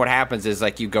 often what happens is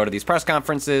like you go to these press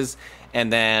conferences,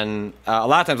 and then a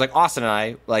lot of times, like Austin and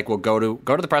I, like will go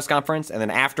to the press conference, and then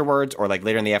afterwards, or like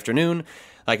later in the afternoon,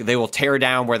 like they will tear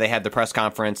down where they had the press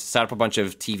conference, set up a bunch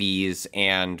of TVs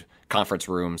and conference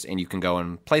rooms, and you can go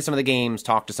and play some of the games,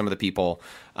 talk to some of the people.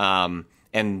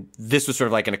 And this was sort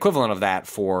of like an equivalent of that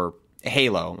for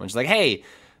Halo. And it's like, hey,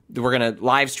 we're going to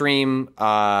live stream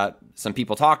some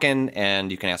people talking,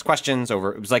 and you can ask questions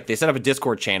over. It was like they set up a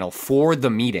Discord channel for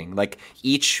the meeting. Like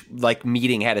each like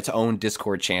meeting had its own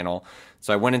Discord channel.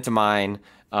 So I went into mine,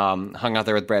 hung out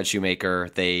there with Brad Shoemaker.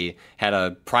 They had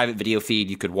a private video feed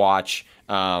you could watch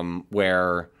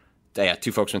where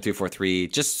two folks from 343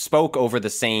 just spoke over the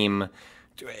same.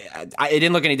 It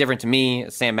didn't look any different to me.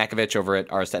 Sam Makovich over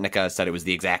at Ars Technica said it was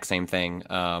the exact same thing.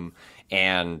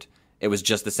 And it was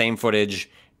just the same footage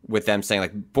with them saying,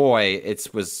 like, boy, it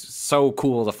was so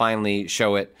cool to finally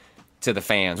show it to the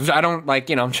fans. Which I don't, like,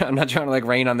 I'm not trying to, like,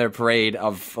 rain on their parade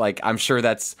of, like, I'm sure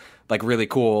that's, like, really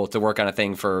cool to work on a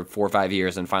thing for 4 or 5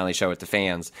 years and finally show it to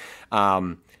fans.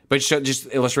 But it just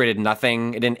illustrated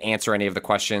nothing. It didn't answer any of the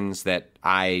questions that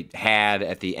I had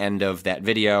at the end of that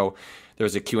video. There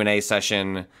was a Q&A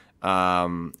session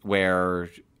where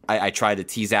I try to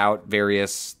tease out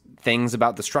various things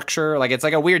about the structure. Like, it's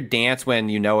like a weird dance when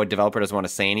a developer doesn't want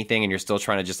to say anything and you're still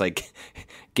trying to just like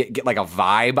get like a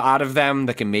vibe out of them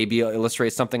that can maybe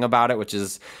illustrate something about it, which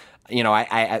is,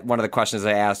 I one of the questions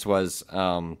I asked was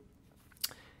along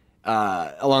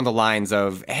the lines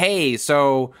of, hey,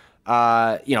 so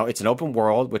it's an open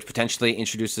world, which potentially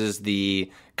introduces the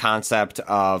concept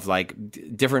of like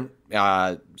different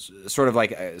sort of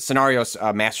like scenarios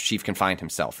Master Chief can find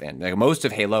himself in. Like, most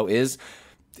of Halo is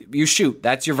you shoot.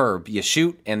 That's your verb. You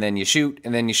shoot, and then you shoot,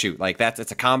 and then you shoot. Like,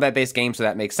 it's a combat-based game, so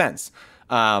that makes sense.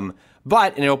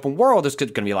 But in an open world, there's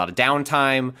going to be a lot of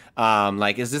downtime.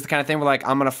 Like, is this the kind of thing where, like,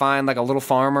 I'm going to find, like, a little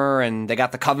farmer and they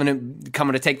got the Covenant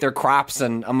coming to take their crops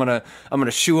and I'm gonna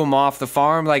shoo them off the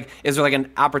farm? Like, is there, like, an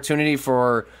opportunity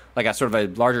for, like, a sort of a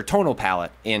larger tonal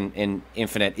palette in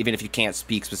Infinite, even if you can't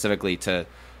speak specifically to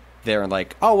there and,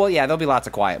 like, oh, well, yeah, there'll be lots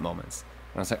of quiet moments.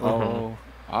 And I was like,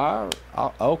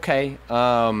 okay.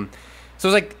 So it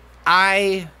was like,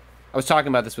 I was talking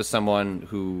about this with someone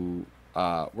who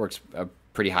works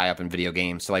pretty high up in video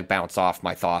games to like bounce off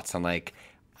my thoughts on like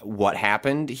what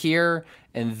happened here,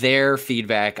 and their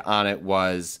feedback on it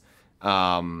was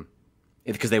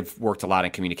because they've worked a lot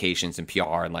in communications and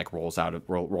PR and like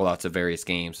rollouts of various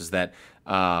games, is that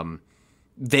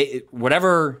they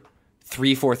whatever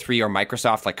 343 or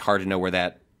Microsoft, like, hard to know where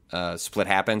that split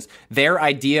happens, their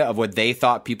idea of what they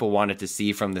thought people wanted to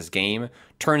see from this game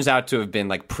turns out to have been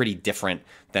like pretty different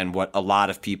than what a lot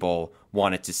of people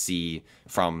wanted to see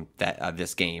from that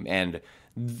this game. And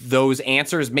those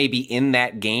answers may be in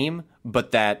that game,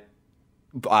 but that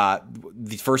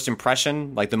the first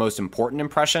impression, like the most important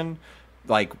impression,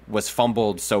 like was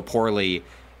fumbled so poorly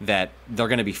that they're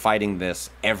going to be fighting this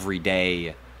every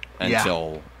day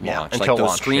until launch. Until like those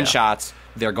launch, screenshots,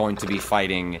 they're going to be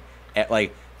fighting at,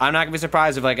 like, I'm not going to be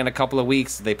surprised if, like, in a couple of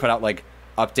weeks they put out, like,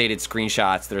 updated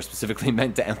screenshots that are specifically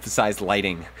meant to emphasize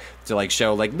lighting to, like,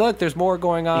 show, like, look, there's more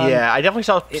going on. Yeah, I definitely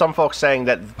saw some folks saying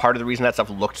that part of the reason that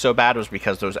stuff looked so bad was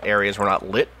because those areas were not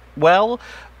lit well,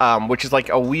 which is, like,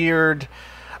 a weird...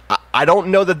 I don't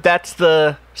know that that's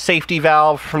the safety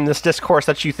valve from this discourse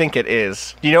that you think it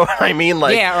is. Do you know what I mean?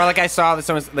 Like, yeah, or like I saw that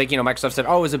someone's, like, Microsoft said,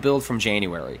 oh, it was a build from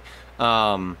January,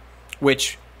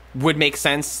 which would make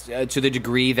sense to the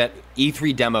degree that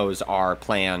E3 demos are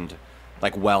planned,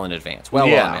 like, well in advance. Well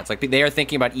in advance. Like, they are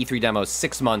thinking about E3 demos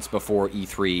 6 months before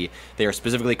E3. They are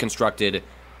specifically constructed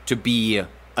to be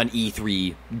an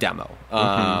E3 demo.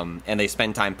 And they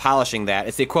spend time polishing that.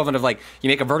 It's the equivalent of, like, you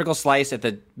make a vertical slice at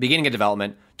the beginning of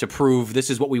development to prove this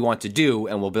is what we want to do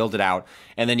and we'll build it out.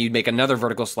 And then you'd make another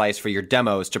vertical slice for your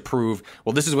demos to prove,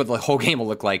 well, this is what the whole game will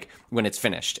look like when it's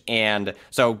finished. And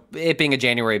so it being a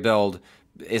January build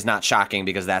is not shocking,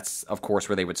 because that's, of course,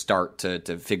 where they would start to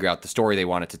figure out the story they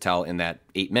wanted to tell in that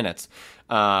 8 minutes.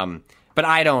 But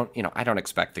I don't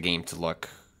expect the game to look...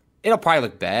 It'll probably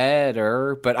look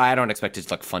better, but I don't expect it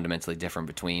to look fundamentally different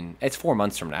between... It's 4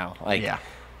 months from now. Like,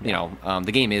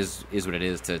 the game is what it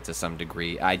is to some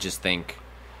degree. I just think...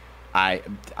 I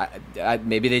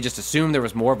maybe they just assumed there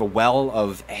was more of a well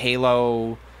of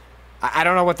Halo... I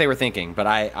don't know what they were thinking, but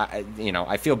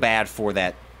I feel bad for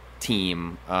that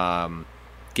team,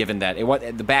 given that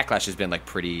the backlash has been, like,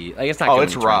 pretty... Like, it's not going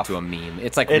to turn into a meme.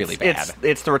 It's, like, really bad.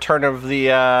 It's the return of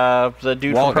the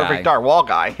dude Wall from guy. Perfect Dark. Wall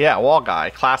Guy. Yeah, Wall Guy.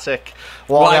 Classic.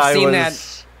 Wall Guy I've seen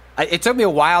was... that. It took me a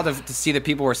while to see that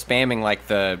people were spamming, like,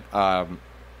 the...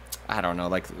 I don't know,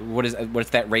 like,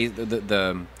 what's that raise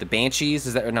the Banshees?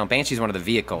 Is that... No, Banshee's one of the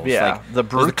vehicles. Yeah, like, the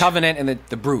Brute. The Covenant and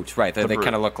the Brute, right. They Brute.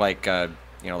 kind of look like...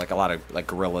 like a lot of, like,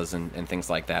 gorillas and things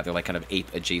like that. They're, like, kind of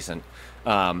ape adjacent.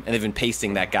 And they've been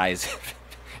pasting that guy's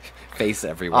face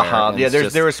everywhere. Yeah,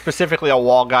 there was specifically a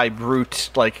Wall Guy Brute,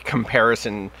 like,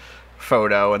 comparison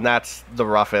photo, and that's the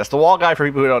roughest. The Wall Guy, for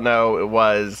people who don't know, it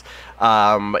was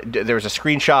there was a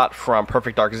screenshot from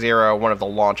Perfect Dark Zero, one of the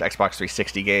launch Xbox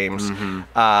 360 games,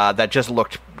 that just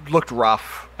looked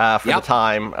rough for the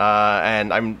time,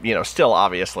 and I'm still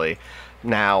obviously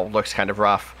now looks kind of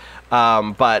rough.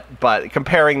 But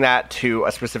comparing that to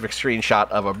a specific screenshot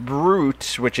of a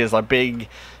Brute, which is a big,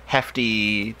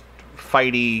 hefty,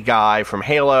 fighty guy from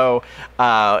Halo,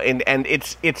 and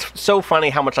it's so funny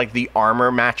how much, like, the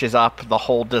armor matches up. The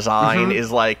whole design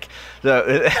is like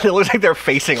it looks like they're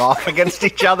facing off against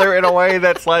each other in a way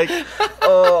that's like,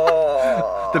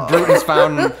 oh. The Brute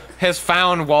has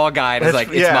found Wall Guy. It's like,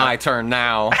 it's my turn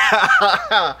now.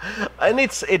 And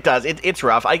it's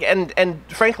rough. And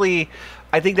frankly,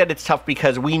 I think that it's tough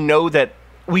because we know that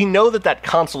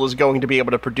console is going to be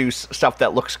able to produce stuff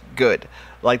that looks good.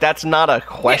 Like, that's not a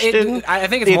question. I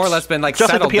think it's more or less been, like, just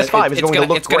settled. Like the PS5 is going to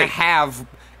look it's going great. to have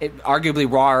arguably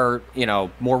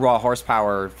more raw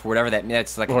horsepower for whatever that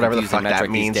means. Like whatever the fuck that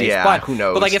means. Yeah, who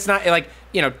knows? But like, it's not like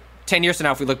 10 years from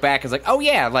now, if we look back, it's like, oh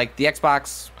yeah, like the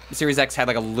Xbox Series X had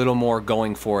like a little more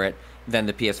going for it than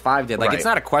the PS5 did. Like, it's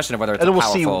not a question of whether it's a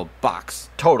powerful box.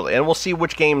 Totally. And we'll see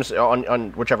which games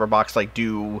on whichever box like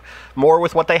do more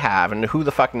with what they have, and who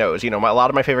the fuck knows. A lot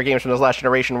of my favorite games from this last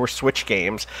generation were Switch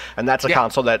games, and that's a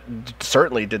console that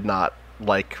certainly did not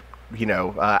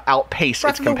outpace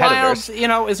its competitors. Breath of the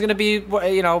Wild, is going to be,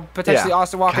 potentially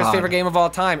Austin Walker's favorite game of all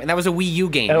time, and that was a Wii U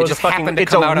game. And it just happened to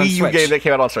come out on Switch. It's a Wii U game that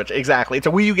came out on Switch. Exactly. It's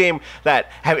a Wii U game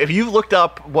that, if you've looked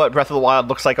up what Breath of the Wild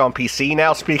looks like on PC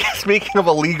now, speaking of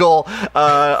illegal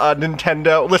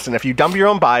Nintendo, listen, if you dump your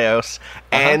own BIOS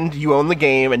and you own the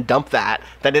game and dump that,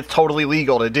 then it's totally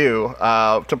legal to do,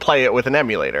 to play it with an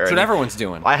emulator. That's what everyone's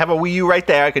doing. I have a Wii U right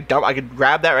there. I could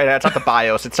grab that right now. It's not the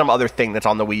BIOS. It's some other thing that's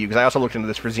on the Wii U, because I also looked into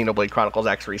this for Xenoblade Chronicles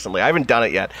X recently. I haven't done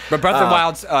it yet. But Breath of the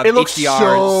Wild's it looks HDR,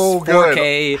 so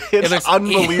 4K. Good. It looks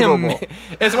unbelievable.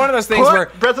 It's one of those things where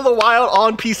Breath of the Wild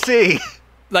on PC.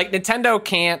 Like, Nintendo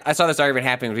can't. I saw this argument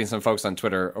happening between some folks on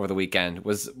Twitter over the weekend.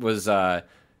 Was that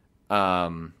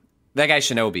guy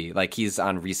Shinobi? Like, he's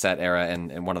on Reset Era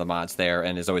and one of the mods there,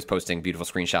 and is always posting beautiful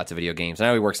screenshots of video games. I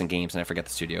know he works in games, and I forget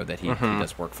the studio that he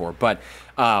does work for. But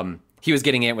he was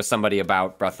getting in with somebody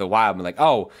about Breath of the Wild, and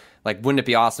like, wouldn't it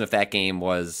be awesome if that game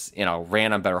was,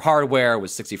 ran on better hardware,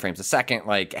 was 60 frames a second,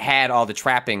 like, had all the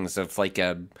trappings of, like,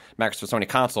 a Microsoft Sony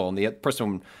console? And the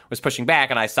person was pushing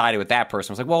back, and I sided with that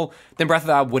person. I was like, well, then Breath of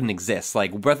the Wild wouldn't exist.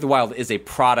 Like, Breath of the Wild is a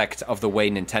product of the way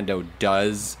Nintendo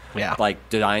does,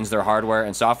 designs their hardware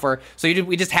and software. So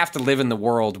we just have to live in the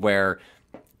world where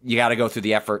you got to go through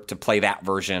the effort to play that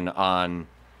version on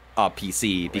a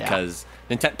PC, because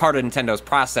part of Nintendo's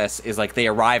process is, like, they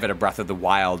arrive at a Breath of the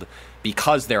Wild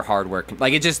because their hardware it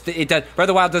does. Breath of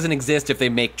the Wild doesn't exist if they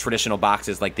make traditional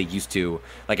boxes like they used to,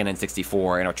 like an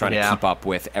N64, trying to keep up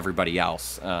with everybody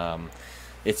else.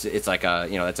 It's like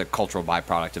that's a cultural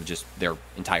byproduct of just their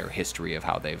entire history of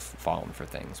how they've fallen for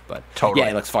things. But totally.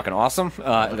 It looks fucking awesome.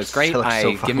 It looks great.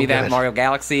 Give me that good. Mario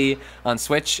Galaxy on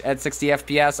Switch at 60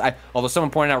 FPS. Although someone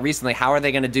pointed out recently, how are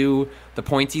they going to do the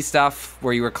pointy stuff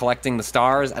where you were collecting the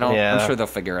stars? I'm sure they'll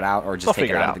figure it out, or just take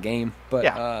it out of the game.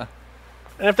 But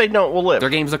and if they don't, we'll live. Their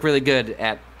games look really good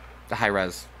at the high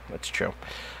res. That's true.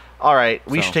 All right,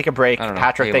 we should take a break.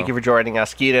 Patrick, thank you for joining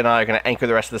us. Gita and I are going to anchor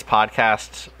the rest of this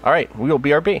podcast. All right, we will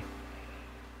BRB.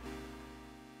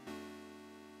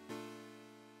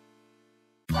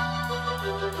 All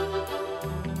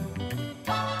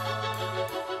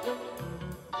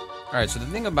right, so the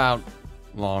thing about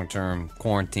long-term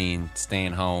quarantine,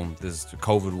 staying home, this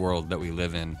COVID world that we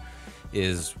live in,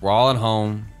 is we're all at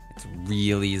home. It's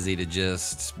real easy to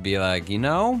just be like,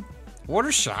 what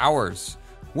are showers?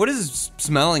 What is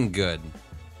smelling good?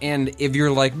 And if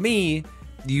you're like me,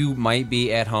 you might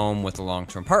be at home with a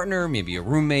long-term partner, maybe a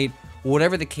roommate,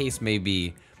 whatever the case may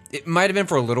be. It might have been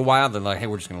for a little while. They're like, hey,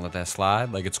 we're just going to let that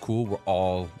slide. Like, it's cool. We're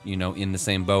all, in the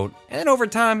same boat. And then over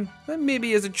time,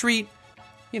 maybe as a treat,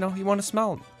 you want to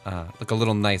smell like a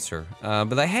little nicer.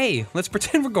 But like, hey, let's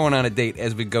pretend we're going on a date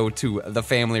as we go to the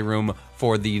family room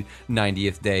for the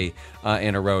 90th day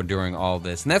in a row during all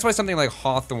this. And that's why something like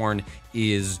Hawthorne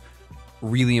is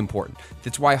really important.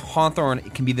 That's why Hawthorne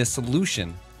can be the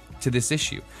solution to this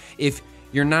issue. If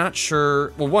you're not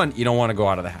sure, well, one, you don't want to go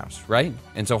out of the house, right?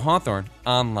 And so Hawthorne,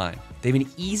 online, they have an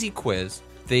easy quiz.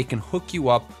 They can hook you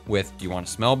up with, do you want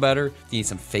to smell better? Do you need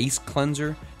some face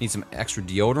cleanser? Need some extra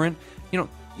deodorant?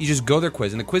 You just go their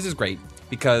quiz, and the quiz is great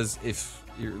because if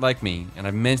you're like me, and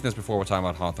I've mentioned this before, we're talking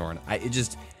about Hawthorne,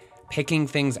 picking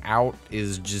things out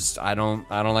is just, I don't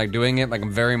like doing it. Like, I'm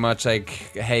very much like,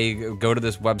 hey, go to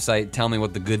this website, tell me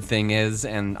what the good thing is,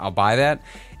 and I'll buy that.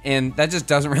 And that just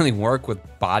doesn't really work with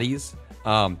bodies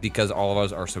because all of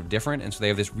us are so different. And so they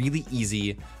have this really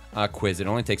easy quiz. It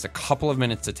only takes a couple of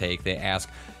minutes to take. They ask,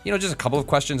 just a couple of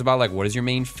questions about, like, what does your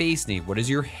main face need? What is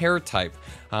your hair type?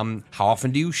 How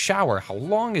often do you shower? How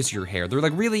long is your hair? They're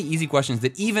like really easy questions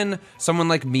that even someone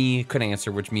like me could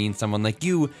answer, which means someone like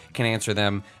you can answer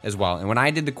them as well. And when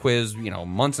I did the quiz,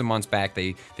 months and months back,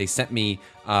 they sent me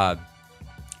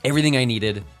everything I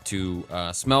needed to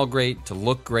smell great, to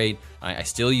look great. I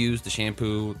still use the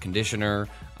shampoo, conditioner.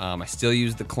 I still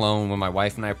use the cologne when my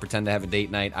wife and I pretend to have a date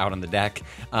night out on the deck.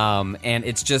 And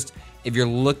it's just, if you're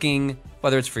looking,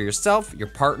 whether it's for yourself, your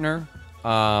partner,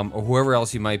 or whoever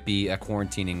else you might be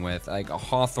quarantining with, like, a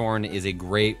Hawthorne is a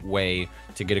great way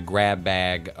to get a grab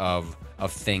bag of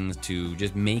things to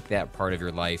just make that part of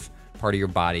your life, part of your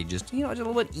body, just a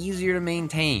little bit easier to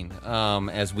maintain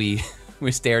as we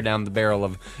stare down the barrel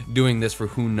of doing this for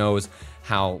who knows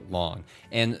how long.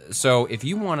 And so if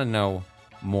you want to know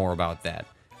more about that,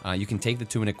 you can take the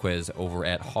 2-minute quiz over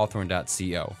at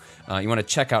hawthorne.co. You want to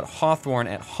check out Hawthorne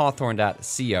at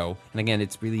hawthorne.co. And again,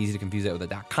 it's really easy to confuse that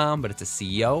with a .com, but it's a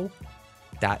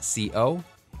 .co.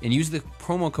 And use the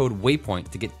promo code Waypoint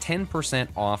to get 10%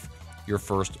 off your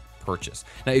first purchase.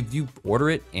 Now, if you order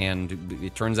it and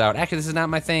it turns out, actually, this is not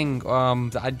my thing,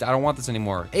 I don't want this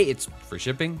anymore. Hey, it's free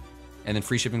shipping and then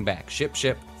free shipping back. Ship,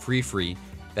 free.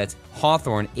 That's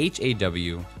Hawthorne,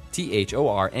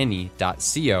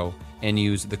 HAWTHORNE.co, and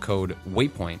use the code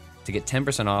Waypoint to get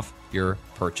 10% off your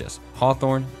purchase.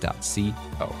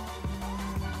 Hawthorne.co.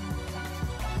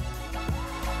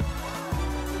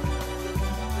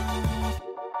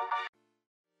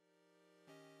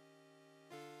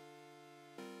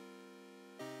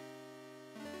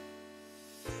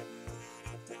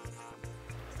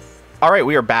 All right,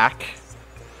 we are back.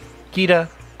 Gita,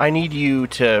 I need you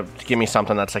to give me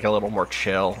something that's like a little more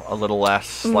chill, a little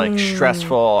less like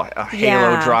stressful,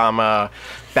 Halo drama,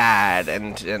 bad,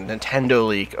 and Nintendo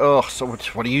leak. Oh, so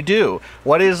what do you do?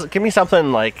 Give me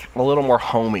something like a little more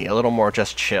homey, a little more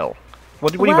just chill.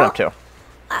 What have you been up to?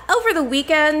 Over the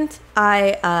weekend,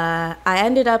 I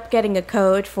ended up getting a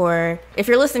code for, if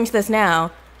you're listening to this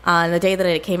now, on the day that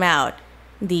it came out,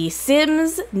 the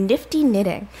Sims Nifty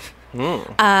Knitting.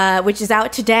 Which is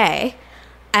out today.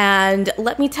 And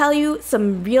let me tell you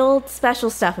some real special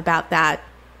stuff about that,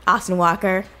 Austin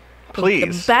Walker.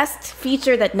 Please. The best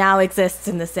feature that now exists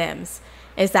in The Sims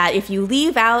is that if you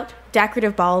leave out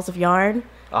decorative balls of yarn,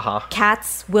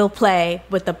 cats will play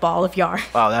with the ball of yarn.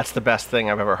 Oh, that's the best thing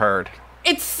I've ever heard.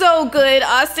 It's so good,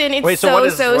 Austin. It's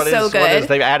so good.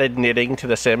 They've added knitting to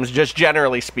The Sims. Just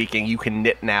generally speaking, you can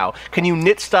knit now. Can you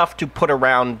knit stuff to put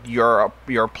around your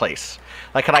place?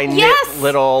 Like, can I knit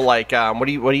little, like, what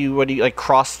do you like,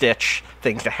 cross stitch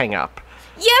things to hang up?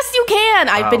 Yes, you can.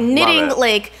 I've been knitting,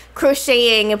 like,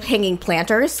 crocheting hanging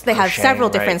planters. They have several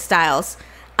different styles.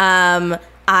 You can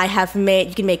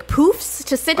make poofs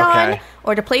to sit on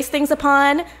or to place things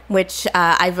upon, which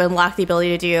I've unlocked the ability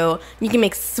to do. You can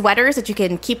make sweaters that you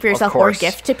can keep for yourself or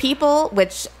gift to people,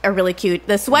 which are really cute.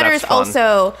 The sweaters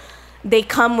also, they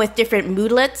come with different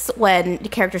moodlets when the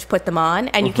characters put them on,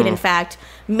 and you can, in fact,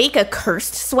 make a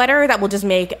cursed sweater that will just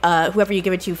make whoever you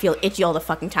give it to feel itchy all the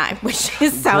fucking time, which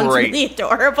sounds really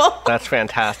adorable. That's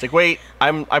fantastic. Wait,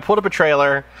 I pulled up a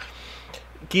trailer.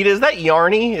 Gita, is that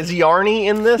Yarny? Is Yarny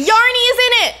in this? Yarny is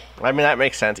in it! I mean, that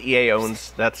makes sense. EA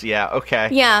owns... That's... Yeah, okay.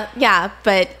 Yeah,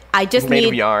 but I just He's made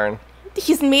of yarn.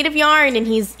 He's made of yarn, and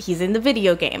he's in the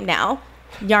video game now.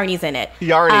 Yarny's in it.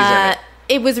 Yarny's in it.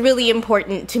 It was really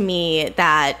important to me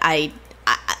that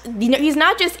he's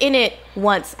not just in it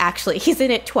once, actually. He's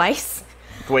in it twice.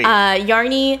 Wait.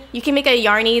 Yarny, you can make a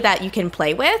Yarny that you can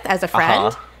play with as a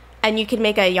friend, and you can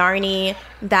make a Yarny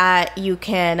that you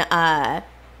can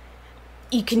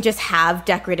just have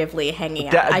decoratively hanging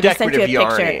out. I just sent you a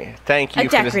picture. Thank you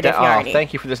for this.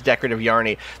 Thank you for this decorative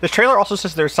Yarny. The trailer also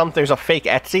says there's a fake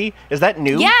Etsy. Is that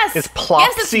new? Yes. Is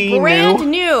Plopsy it's brand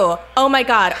new? Oh my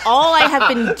god! All I have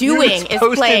been doing is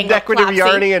playing decorative Plopsy.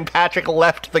 Yarny, and Patrick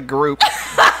left the group.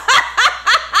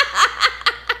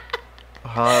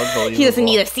 He doesn't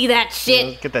need to see that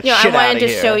shit. Get that shit out of here. I wanted to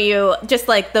show you just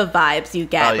like the vibes you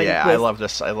get. Oh yeah, I love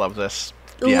this.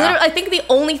 Yeah. Literally, I think the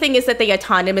only thing is that they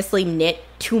autonomously knit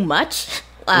too much.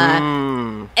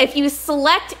 If you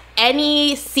select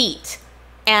any seat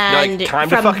and time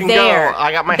from to fucking there, go.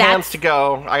 I got my hands to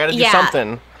go. I got to do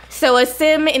something. So a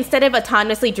sim, instead of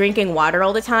autonomously drinking water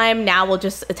all the time, now will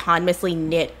just autonomously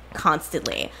knit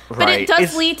constantly. But it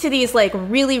does lead to these like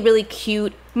really, really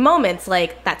cute moments,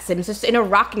 like that sim's just in a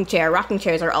rocking chair. Rocking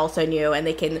chairs are also new, and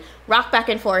they can rock back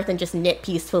and forth and just knit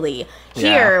peacefully.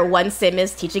 Here, one sim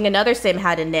is teaching another sim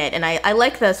how to knit, and I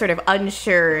like the sort of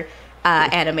unsure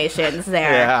animations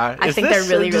there. Yeah. I think they're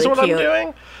really, really cute. I'm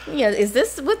doing? Yeah, is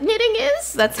this what knitting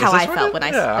is? That's how I felt when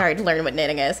I started to learn what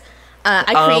knitting is.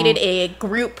 I created a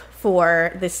group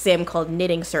for the sim called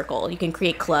Knitting Circle. You can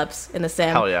create clubs in the sim.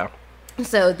 Hell yeah.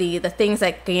 So the things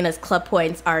that gain us club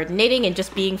points are knitting and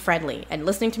just being friendly and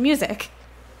listening to music.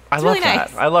 I love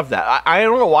that. I love that. I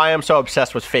don't know why I'm so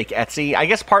obsessed with fake Etsy. I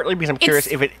guess partly because I'm curious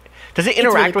if it... Does it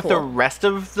interact with the rest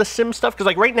of the Sim stuff? Because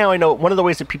like right now, I know one of the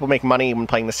ways that people make money when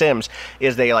playing The Sims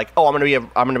is they like, oh, I'm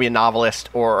gonna be a novelist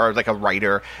or like a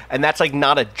writer, and that's like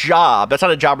not a job. That's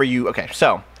not a job where you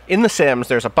so. In The Sims,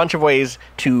 there's a bunch of ways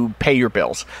to pay your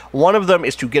bills. One of them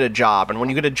is to get a job, and when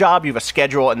you get a job, you have a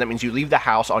schedule, and that means you leave the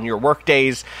house on your work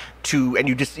days. and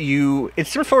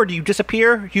it's sort of you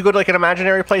disappear. You go to like an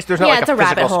imaginary place. There's not like it's a a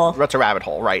rabbit physical. hole. That's a rabbit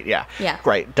hole, right? Yeah. Yeah.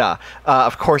 Right. Duh.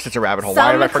 Of course, it's a rabbit hole.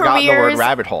 Why have I forgotten the word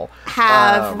rabbit hole?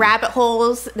 Have rabbit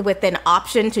holes with an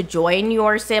option to join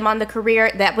your sim on the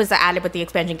career. That was added with the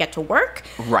expansion Get to Work.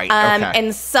 Right. Okay.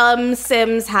 And some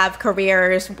sims have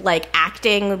careers like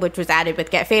acting, which was added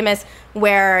with Get Famous,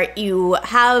 where you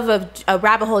have a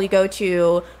rabbit hole you go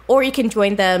to, or you can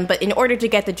join them. But in order to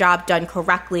get the job done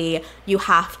correctly, you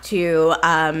have to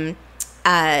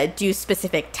do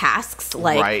specific tasks,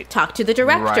 like talk to the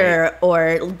director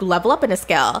or level up in a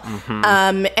skill.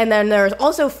 And then there's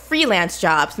also freelance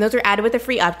jobs, and those are added with a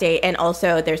free update. And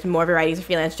also there's more varieties of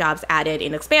freelance jobs added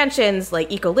in expansions, like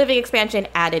Eco Living expansion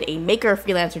added a maker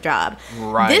freelancer job.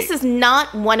 This is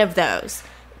not one of those.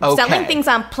 Selling things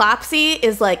on Plopsy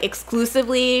is like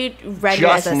exclusively rendered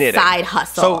as a knitting. side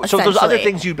hustle. So those other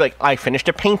things you'd be like, I finished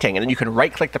a painting, and then you can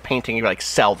right click the painting and you're like,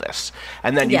 sell this,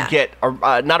 and then you get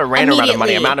not a random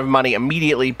amount of money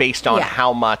immediately based on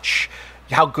how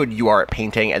good you are at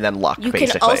painting, and then luck. You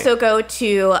can also go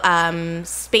to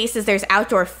spaces. There's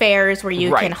outdoor fairs where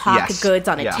you can hawk goods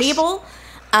on a table.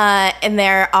 And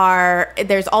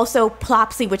there's also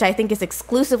Plopsy, which I think is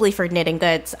exclusively for knitting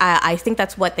goods. I think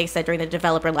that's what they said during the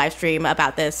developer live stream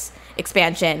about this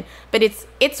expansion. But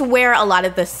it's where a lot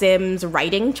of the Sims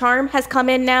writing charm has come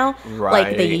in now.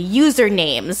 Like the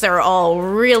usernames are all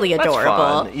really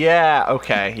adorable. Fun. Yeah.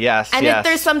 Okay. Yes. And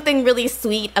there's something really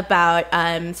sweet about.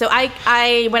 So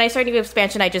I when I started the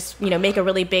expansion, I just make a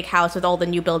really big house with all the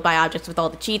new build by objects with all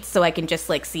the cheats, so I can just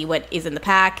like see what is in the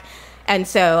pack. And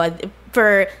so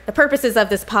for the purposes of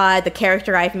this pod, the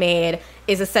character I've made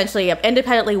is essentially an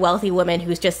independently wealthy woman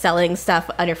who's just selling stuff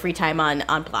on her free time on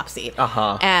Plopsy.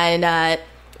 And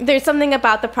there's something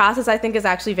about the process I think is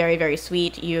actually very, very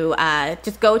sweet. You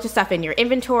just go to stuff in your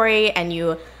inventory and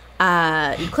you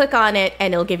click on it,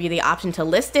 and it'll give you the option to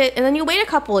list it. And then you wait a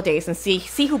couple of days and see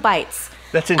who bites.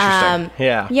 That's interesting.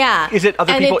 Yeah. Is it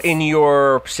other people in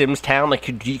your Sims town? Like,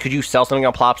 could you sell something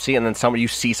on Plopsy, and then you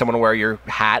see someone wear your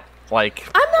hat? Like,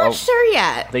 I'm not sure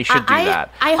yet. They should do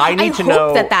that. I need to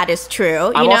know that is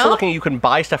true. I'm also looking. You can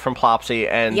buy stuff from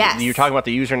Plopsy, and you're talking about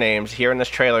the usernames here in this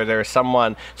trailer. There's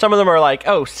someone. Some of them are like,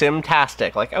 oh,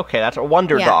 Simtastic. Like, okay, that's a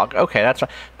Wonder Dog. Okay, that's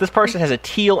this person has a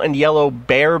teal and yellow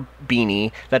bear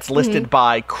beanie that's listed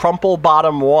by Crumple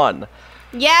Bottom 1.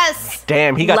 Yes.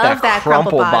 Damn, he got that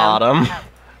crumple bottom.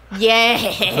 Yeah,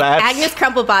 Agnes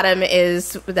Crumplebottom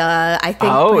is I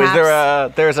think. Oh, is there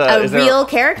a real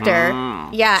character?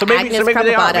 Yeah, so maybe Agnes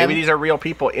they are. Maybe these are real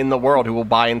people in the world who will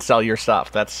buy and sell your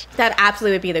stuff. That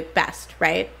absolutely would be the best,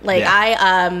 right? Like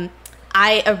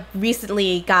I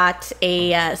recently got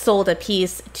sold a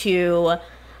piece to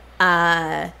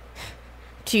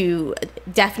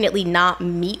definitely not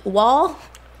meat wall.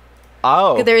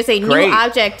 Oh, there's a new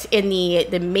object in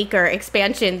the Maker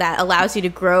expansion that allows you to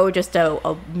grow just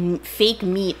a fake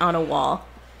meat on a wall.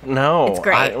 No, it's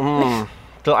great.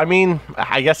 I mean,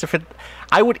 I guess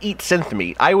I would eat synth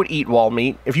meat. I would eat wall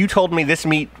meat. If you told me this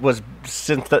meat was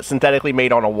synthetically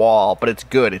made on a wall, but it's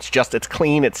good, it's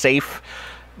clean, it's safe.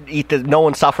 No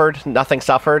one suffered, nothing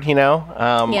suffered.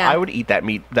 I would eat that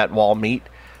meat, that wall meat.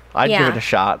 I'd give it a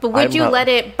shot. But would you let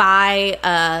it buy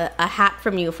a hat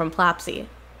from you from Plopsy?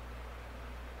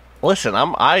 Listen,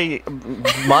 my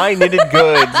knitted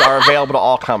goods are available to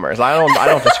all comers. I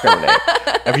don't discriminate.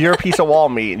 If you're a piece of wall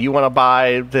meat and you want to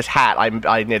buy this hat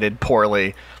I knitted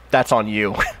poorly, that's on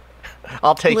you.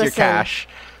 I'll take your cash.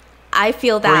 I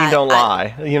feel that. Green don't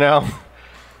lie,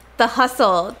 The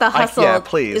hustle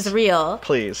please. is real.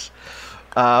 Please.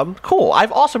 Cool.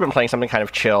 I've also been playing something kind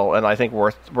of chill and I think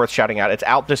worth shouting out. It's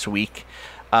out this week.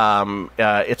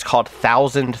 It's called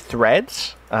 1,000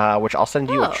 Threads, which I'll send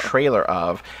you a trailer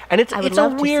of. And it's a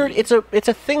weird, it's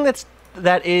a thing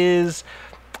that is,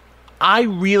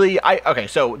 okay,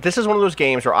 so this is one of those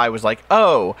games where I was like,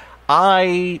 oh,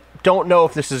 I don't know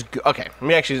if this is good. Okay, let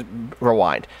me actually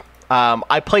rewind.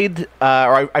 I played,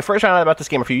 I first found out about this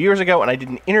game a few years ago, and I did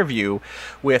an interview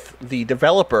with the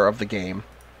developer of the game.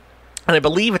 And I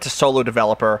believe it's a solo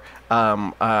developer.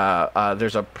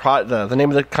 There's the name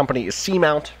of the company is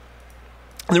Seamount.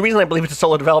 And the reason I believe it's a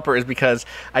solo developer is because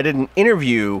I did an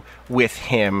interview with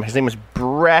him. His name is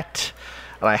Brett,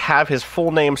 and I have his full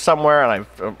name somewhere. And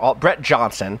Brett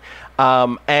Johnson.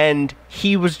 And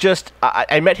he was just,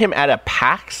 I met him at a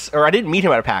PAX, or I didn't meet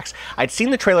him at a PAX. I'd seen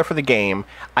the trailer for the game.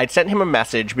 I'd sent him a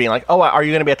message being like, oh, are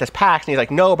you going to be at this PAX? And he's like,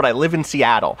 no, but I live in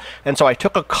Seattle. And so I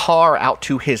took a car out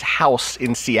to his house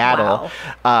in Seattle,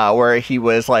 where he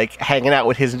was like hanging out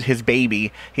with his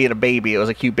baby. He had a baby. It was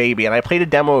a cute baby. And I played a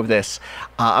demo of this,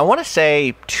 I want to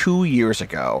say 2 years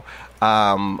ago.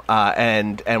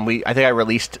 and I think I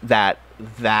released that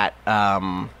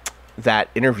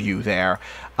interview there,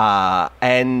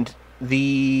 and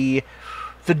the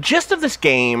gist of this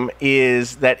game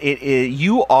is that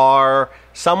you are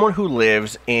someone who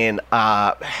lives in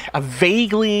a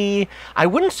vaguely, I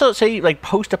wouldn't say like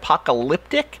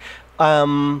post-apocalyptic,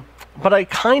 but I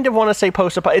kind of want to say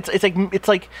post-apocalyptic. It's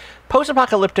like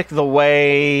post-apocalyptic the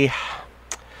way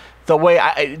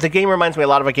the game reminds me a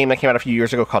lot of a game that came out a few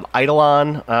years ago called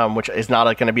Eidolon, which is not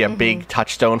going to be a big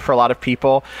touchstone for a lot of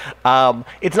people.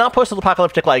 It's not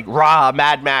post-apocalyptic like rah,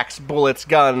 Mad Max, bullets,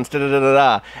 guns, da da da da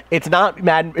da. It's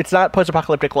not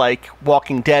post-apocalyptic like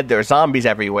Walking Dead. There are zombies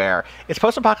everywhere. It's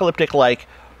post-apocalyptic like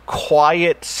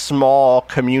quiet, small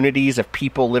communities of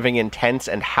people living in tents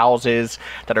and houses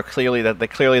that are clearly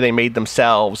they made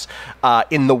themselves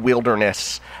in the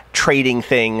wilderness, trading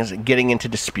things, getting into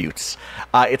disputes.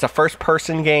 It's a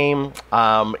first-person game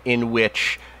in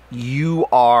which you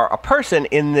are a person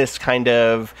in this kind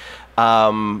of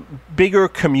bigger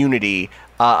community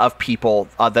of people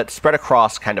that spread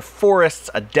across kind of forests,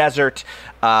 a desert,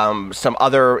 some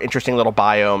other interesting little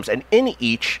biomes, and in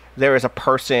each there is a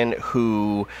person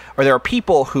there are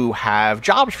people who have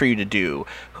jobs for you to do,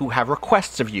 who have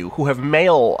requests of you, who have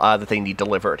mail that they need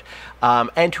delivered,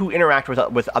 and who interact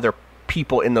with other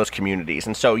people in those communities.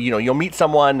 And so, you'll meet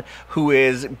someone who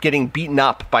is getting beaten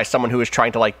up by someone who is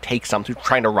trying to like take something,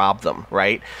 trying to rob them,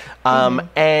 right?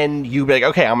 And you be like,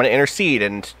 okay, I'm going to intercede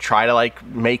and try to like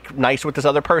make nice with this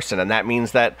other person, and that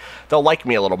means that they'll like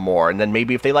me a little more. And then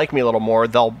maybe if they like me a little more,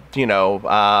 they'll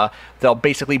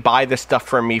basically buy this stuff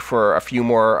from me for a few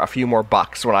more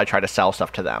bucks when I try to sell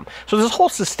stuff to them. So there's this whole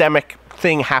systemic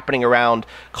thing happening around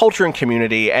culture and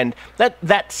community, and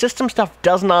that system stuff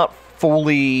does not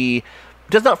fully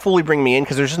bring me in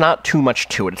because there's just not too much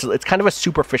to it. It's kind of a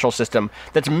superficial system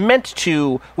that's meant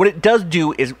to, what it does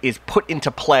do is put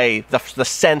into play the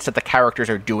sense that the characters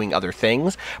are doing other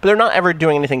things, but they're not ever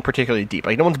doing anything particularly deep.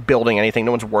 Like no one's building anything,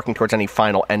 no one's working towards any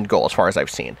final end goal as far as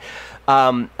I've seen.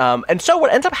 And so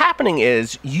what ends up happening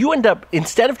is you end up,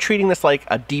 instead of treating this like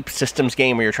a deep systems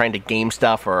game where you're trying to game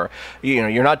stuff, or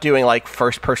you're not doing like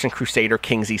first-person Crusader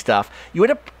Kingsy stuff,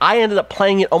 I ended up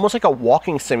playing it almost like a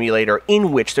walking simulator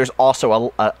in which there's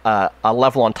also a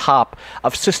level on top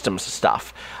of systems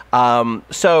stuff.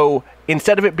 So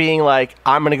instead of it being like,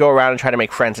 I'm going to go around and try to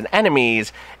make friends and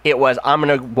enemies, it was, I'm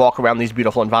going to walk around these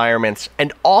beautiful environments,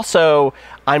 and also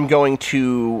I'm going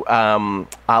to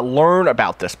learn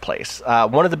about this place.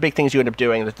 One of the big things you end up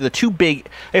doing,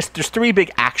 there's three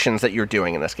big actions that you're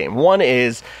doing in this game. One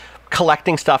is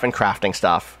collecting stuff and crafting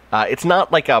stuff. It's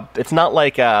not like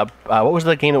what was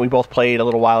the game that we both played a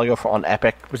little while ago on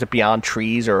Epic? Was it Beyond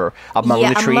Trees or Among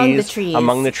the Trees?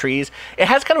 Among the Trees. It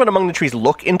has kind of an Among the Trees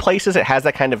look in places. It has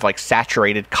that kind of like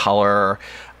saturated color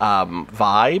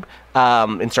vibe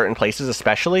in certain places,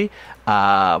 especially.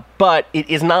 But it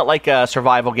is not like a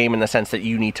survival game in the sense that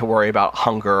you need to worry about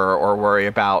hunger or worry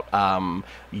about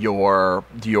your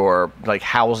like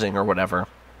housing or whatever.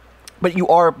 But you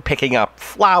are picking up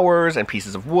flowers and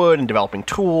pieces of wood and developing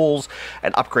tools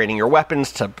and upgrading your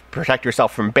weapons to protect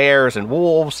yourself from bears and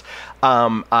wolves,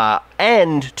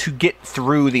 and to get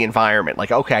through the environment.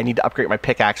 Like, okay, I need to upgrade my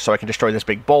pickaxe so I can destroy this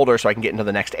big boulder so I can get into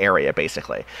the next area,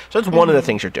 basically. So that's one of the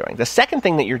things you're doing. The second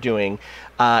thing that you're doing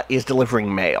is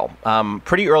delivering mail.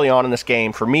 Pretty early on in this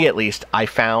game, for me at least, I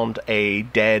found a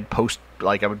dead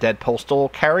postal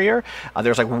carrier.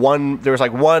 There was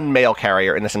one mail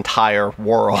carrier in this entire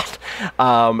world,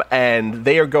 and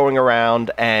they are going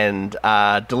around and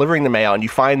delivering the mail, and you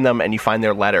find them and you find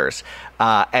their letters,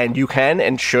 and you can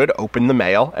and should open the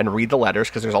mail and read the letters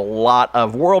because there's a lot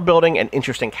of world building and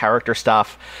interesting character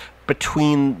stuff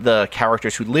between the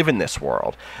characters who live in this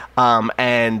world,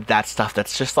 and that stuff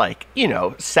that's just like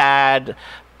sad,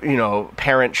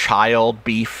 parent-child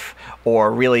beef,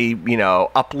 or really,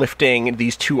 uplifting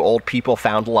these two old people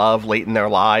found love late in their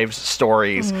lives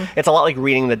stories. It's a lot like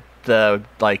reading the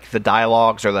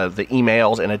dialogues or the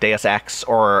emails in a Deus Ex,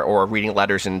 or reading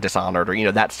letters in Dishonored,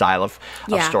 or that style of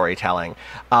storytelling.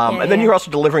 And then you're also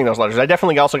delivering those letters. I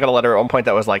definitely also got a letter at one point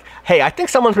that was like, "Hey, I think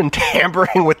someone's been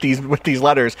tampering with these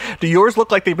letters. Do yours look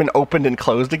like they've been opened and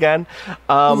closed again?"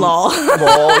 Lol.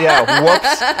 Yeah.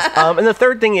 Whoops. And the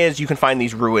third thing is you can find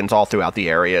these ruins all throughout the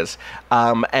areas,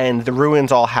 and the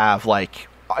ruins all have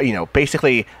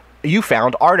basically, you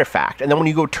found artifact, and then when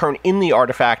you go turn in the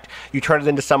artifact, you turn it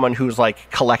into someone who's like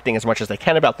collecting as much as they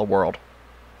can about the world,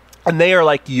 and they are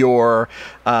like your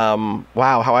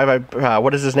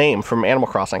what is his name from Animal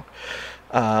Crossing?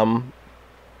 How am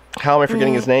I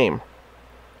forgetting his name?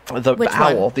 The Which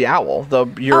owl, one? the owl,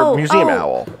 your museum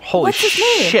owl. Holy What's his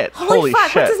name? shit! Holy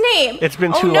fuck! shit! What's his name? It's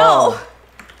been Oh, too no. long.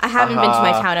 I haven't been to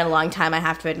my town in a long time. I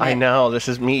have to admit. I know, this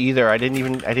is me either. I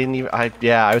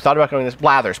thought about going this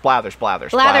Blathers. Our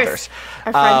friend Blathers.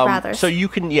 So you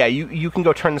can you can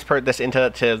go turn this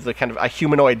into the kind of a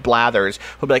humanoid Blathers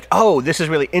who'll be like, oh, this is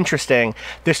really interesting.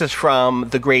 This is from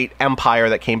the great empire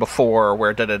that came before,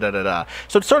 where da da da da da.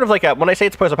 So it's sort of like when I say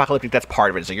it's post-apocalyptic, that's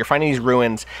part of it. So you're finding these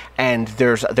ruins, and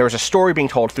there's a story being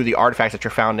told through the artifacts that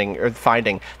you're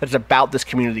finding that is about this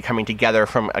community coming together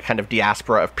from a kind of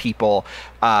diaspora of people.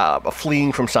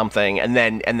 Fleeing from something, and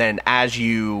then as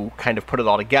you kind of put it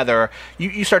all together,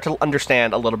 you start to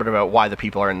understand a little bit about why the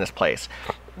people are in this place.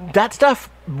 That stuff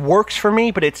works for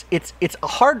me, but it's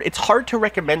hard to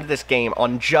recommend this game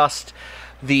on just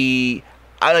the.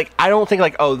 I don't think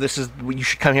you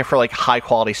should come here for like high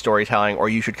quality storytelling, or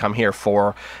you should come here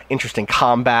for interesting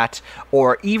combat,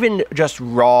 or even just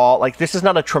raw. Like, this is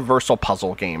not a traversal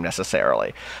puzzle game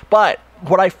necessarily. But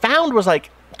what I found was,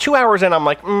 like, 2 hours in, I'm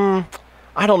like,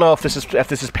 I don't know if this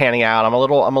is panning out. I'm a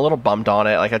little bummed on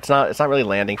it. Like, it's not really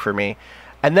landing for me.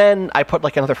 And then I put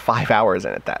like another 5 hours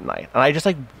in it that night, and I just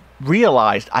like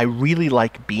realized I really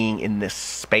like being in this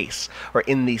space, or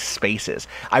in these spaces.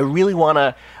 I really want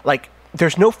to, like,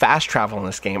 there's no fast travel in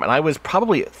this game, and I was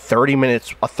probably a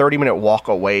 30-minute walk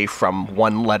away from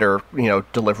one letter,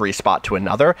 delivery spot to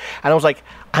another, and I was like,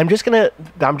 I'm just gonna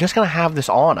have this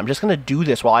on. I'm just gonna do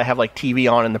this while I have like TV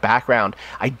on in the background.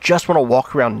 I just want to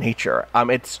walk around nature.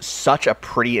 It's such a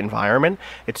pretty environment.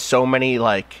 It's so many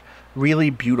like really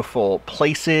beautiful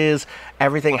places.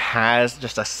 Everything has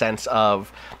just a sense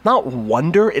of not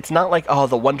wonder. It's not like, oh,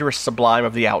 the wondrous sublime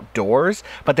of the outdoors,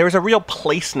 but there's a real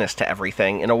placeness to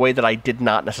everything in a way that I did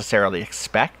not necessarily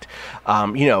expect.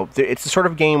 It's the sort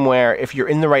of game where if you're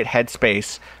in the right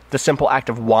headspace, the simple act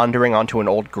of wandering onto an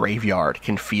old graveyard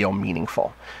can feel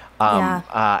meaningful.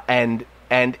 And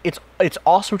it's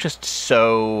also just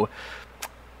so.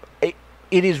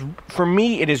 It is, for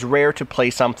me, it is rare to play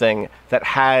something that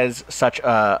has such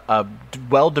a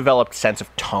well-developed sense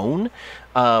of tone.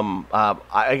 I'm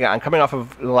coming off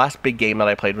of the last big game that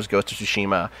I played was Ghost of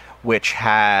Tsushima, which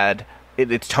had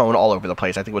its tone all over the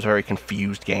place. I think it was a very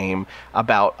confused game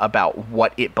about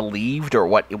what it believed or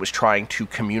what it was trying to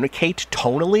communicate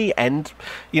tonally and,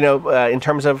 in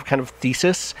terms of kind of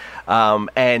thesis.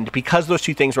 And because those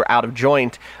two things were out of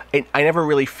joint, I never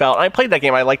really felt. I played that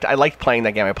game. I liked playing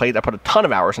that game. I put a ton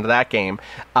of hours into that game.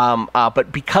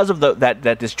 But because of that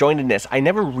disjointedness, I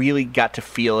never really got to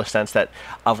feel a sense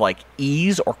of like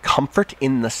ease or comfort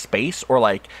in the space, or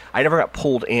like I never got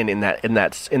pulled in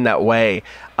that way.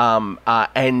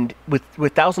 And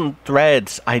with Thousand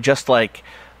Threads, I just like.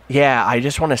 Yeah, I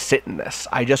just want to sit in this.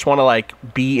 I just want to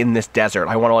like be in this desert.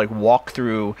 I want to like walk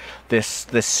through this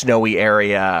snowy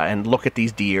area and look at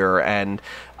these deer and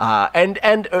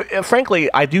frankly,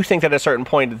 I do think that at a certain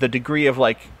point the degree of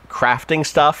like crafting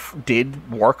stuff did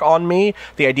work on me.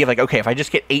 The idea of like, okay, if I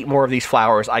just get 8 more of these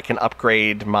flowers, I can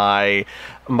upgrade my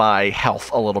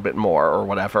health a little bit more or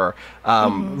whatever.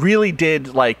 Really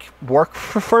did like work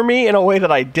for me in a way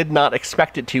that I did not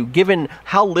expect it to, given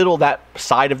how little that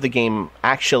side of the game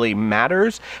actually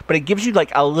matters. But it gives you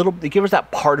like it gives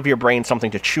that part of your brain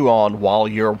something to chew on while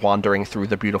you're wandering through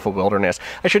the beautiful wilderness.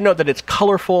 I should note that it's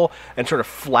colorful and sort of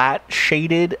flat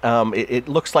shaded. It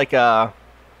looks like I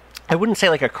wouldn't say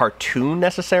like a cartoon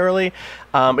necessarily. It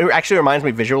actually reminds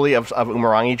me visually of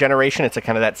Umurangi Generation. It's a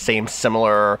kind of that same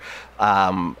similar,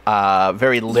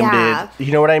 very limited. Yeah.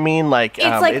 You know what I mean? Like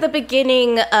it's the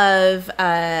beginning of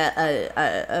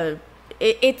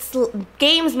it's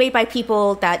games made by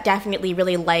people that definitely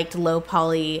really liked low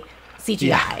poly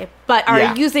CGI, but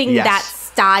are using that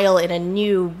style in a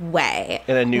new way.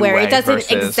 Where it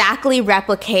doesn't exactly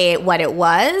replicate what it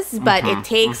was, but it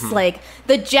takes like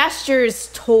the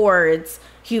gestures towards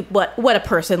what a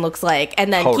person looks like,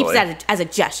 and then keeps that as a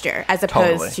gesture as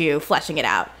opposed to fleshing it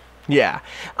out. Yeah.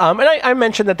 And I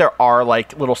mentioned that there are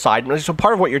like little side notes. So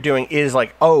part of what you're doing is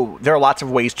like, there are lots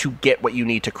of ways to get what you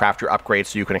need to craft your upgrades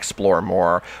so you can explore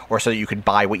more, or so that you can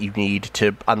buy what you need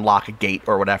to unlock a gate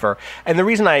or whatever. And the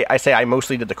reason I say I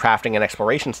mostly did the crafting and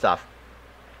exploration stuff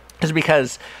is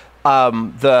because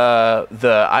I'm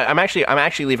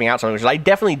actually leaving out something, which is I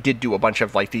definitely did do a bunch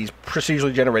of like these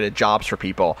procedurally generated jobs for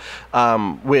people,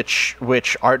 which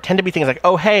tend to be things like,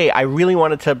 oh hey, I really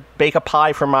wanted to bake a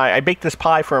pie I baked this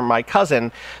pie for my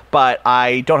cousin, but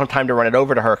I don't have time to run it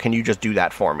over to her. Can you just do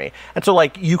that for me? And so,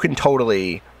 like, you can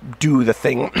totally do the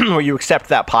thing where you accept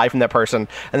that pie from that person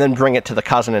and then bring it to the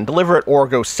cousin and deliver it, or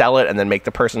go sell it and then make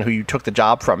the person who you took the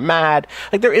job from mad.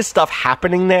 Like, there is stuff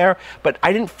happening there, but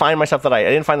I didn't find that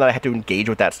I had to engage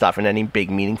with that stuff in any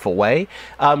big meaningful way.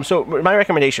 So my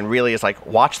recommendation really is, like,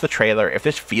 watch the trailer. If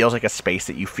this feels like a space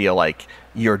that you feel like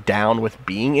you're down with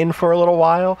being in for a little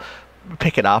while,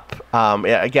 pick it up.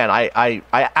 Again, I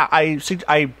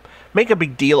make a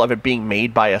big deal of it being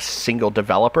made by a single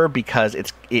developer because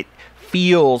it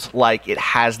feels like it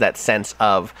has that sense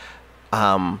of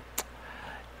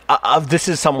this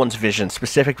is someone's vision,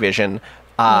 specific vision,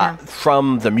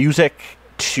 from the music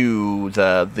to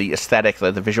the aesthetic,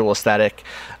 the visual aesthetic,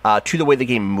 to the way the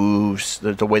game moves,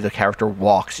 the way the character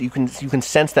walks. You can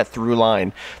sense that through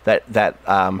line that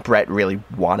Brett really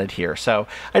wanted here. So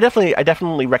I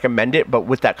definitely recommend it, but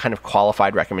with that kind of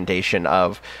qualified recommendation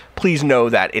of, please know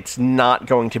that it's not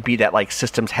going to be that, like,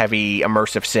 systems heavy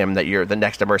immersive sim the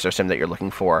next immersive sim that you're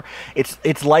looking for.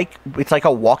 It's like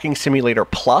a walking simulator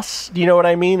plus. Do you know what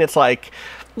I mean? It's like,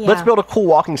 let's build a cool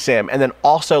walking sim, and then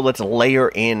also let's layer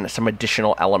in some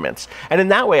additional elements. And in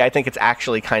that way, I think it's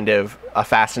actually kind of a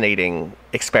fascinating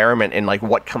experiment in, like,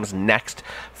 what comes next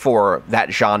for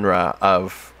that genre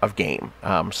of game.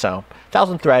 So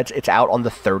 1,000 Threads, it's out on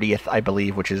the 30th, I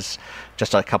believe, which is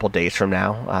just a couple days from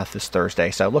now, this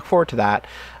Thursday. So look forward to that.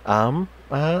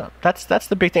 That's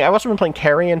the big thing. I've also been playing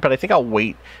Carrion, but I think I'll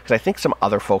wait because I think some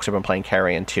other folks have been playing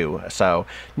Carrion too. So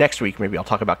next week maybe I'll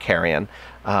talk about Carrion,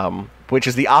 which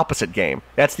is the opposite game.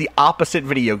 That's the opposite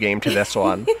video game to this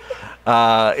one.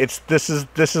 It's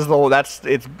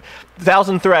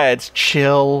 1,000 Threads,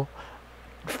 chill,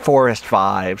 forest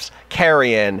vibes.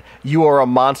 Carrion, you are a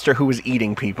monster who is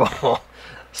eating people.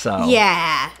 So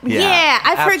yeah,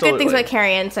 I've heard good things about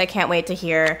Carrion, so I can't wait to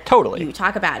hear you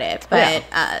talk about it. But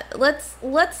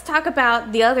let's talk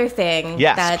about the other thing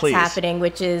that's happening,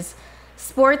 which is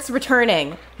sports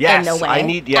returning in a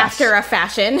way after a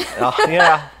fashion.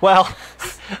 Well,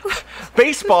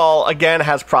 baseball again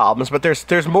has problems, but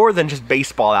there's more than just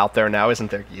baseball out there now,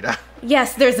 isn't there, Gita?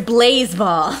 Yes, there's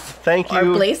Blaseball. Thank you. Or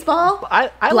Blaseball?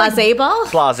 Blaseball?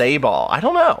 Blaseball. I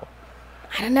don't know.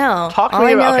 I don't know. All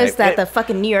I know is that the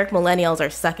fucking New York millennials are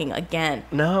sucking again.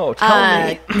 No,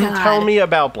 tell me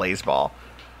about Blaseball.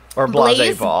 Or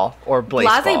Blaseball. Or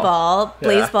Blaseball.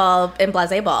 Blaseball and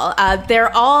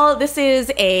Blaseball. This is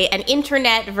an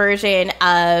internet version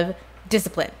of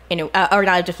discipline, or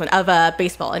not discipline, of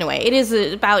baseball in a way. It is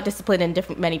about discipline in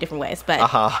many different ways, but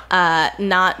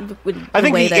not. I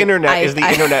think the internet is the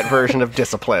internet version of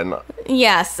discipline.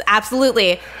 Yes,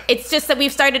 absolutely. It's just that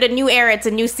we've started a new era. It's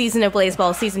a new season of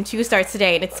Blaseball. Season 2 starts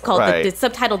today, and it's called it's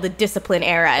subtitled The Discipline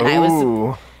Era. And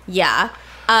Ooh.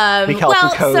 Mikael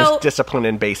Foucault's Discipline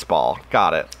in Baseball.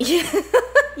 Got it.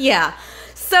 Yeah.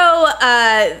 So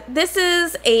this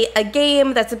is a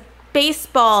game that's a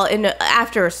baseball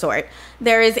after a sort.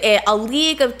 There is a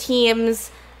league of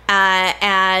teams,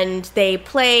 and they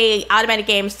play automatic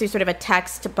games through sort of a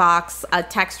text box, a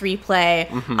text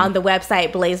replay on the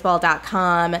website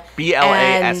blaseball.com.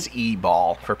 BLASE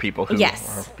ball for people who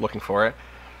are looking for it.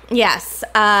 Yes.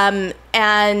 And,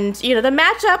 the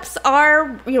matchups are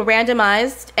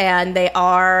randomized, and they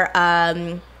are,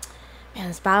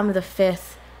 it's bottom of the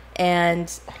fifth,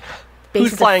 and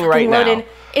who's playing right now?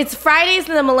 It's Fridays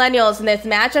and the Millennials, and this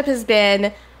matchup has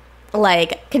been,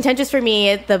 like, contentious for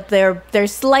me. They're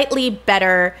slightly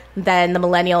better than the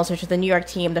Millennials, which is the New York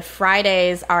team. The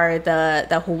Fridays are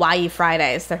the Hawaii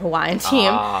Fridays, the Hawaiian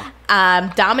team.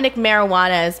 Dominic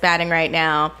Marijuana is batting right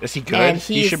now. Is he good?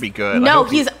 He should be good. No,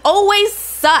 he's always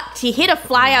sucked. He hit a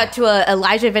fly out to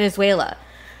Elijah Venezuela.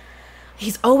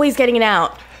 He's always getting it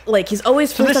out. Like, he's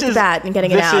always first up to bat and getting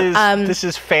it out. This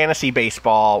is fantasy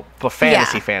baseball, but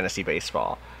fantasy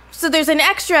baseball. So there's an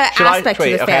extra aspect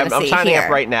to the fantasy I'm signing here.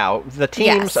 up right now. The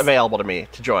teams available to me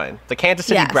to join. The Kansas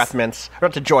City Breath Mints,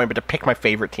 not to join, but to pick my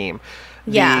favorite team.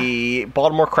 The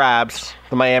Baltimore Crabs,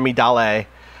 the Miami Dale,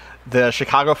 the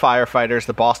Chicago Firefighters,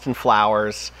 the Boston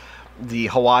Flowers, the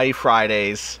Hawaii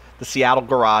Fridays, the Seattle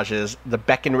Garages, the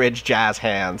Breckenridge Jazz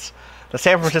Hands, the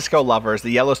San Francisco Lovers,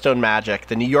 the Yellowstone Magic,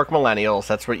 the New York Millennials.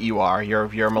 That's what you are. You're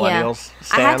Millennials.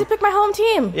 I had to pick my home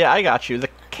team. Yeah, I got you. The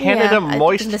Canada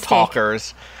Moist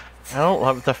Talkers. I don't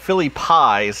love the Philly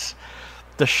Pies.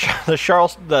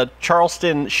 The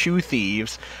Charleston Shoe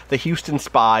Thieves. The Houston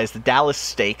Spies. The Dallas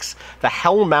Steaks. The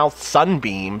Hellmouth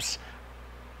Sunbeams.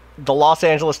 The Los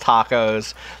Angeles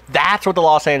Tacos. That's what the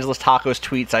Los Angeles Tacos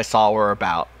tweets I saw were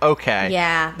about. Okay.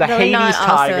 Yeah. The Hades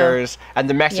Tigers and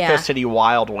the Mexico City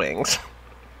Wild Wings.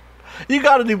 You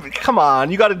gotta do. Come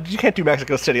on, you can't do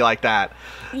Mexico City like that.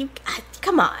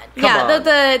 Come on.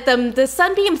 The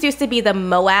Sunbeams used to be the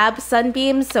Moab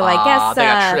Sunbeams, so I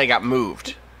guess they got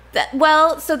moved.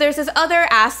 So there's this other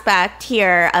aspect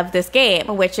here of this game,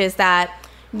 which is that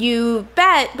you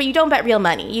bet, but you don't bet real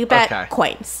money. You bet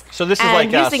coins. So this is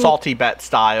like a salty bet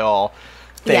style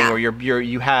thing where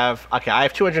you have. Okay, I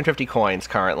have 250 coins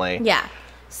currently. Yeah.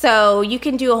 So you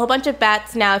can do a whole bunch of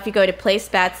bets now. If you go to place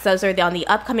bets, those are on the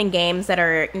upcoming games that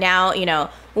are now.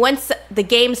 Once the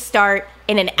games start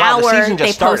in an hour,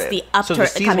 they post the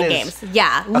upcoming games.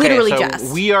 Yeah, literally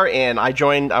just. We are in.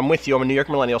 I'm with you. I'm a New York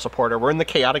Millennial supporter. We're in the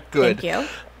Chaotic Good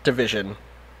division.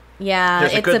 Yeah,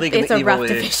 there's a good league and a rough league.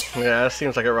 division. Yeah, it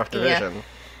seems like a rough division.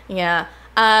 Yeah.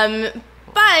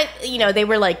 But they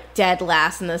were like dead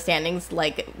last in the standings,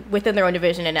 like within their own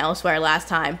division and elsewhere last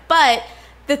time. But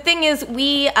the thing is,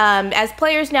 we, as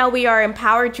players now, we are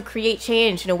empowered to create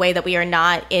change in a way that we are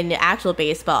not in actual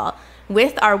baseball.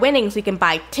 With our winnings, we can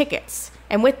buy tickets.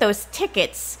 And with those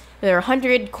tickets, there are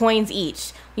 100 coins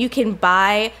each. You can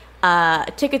buy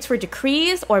tickets for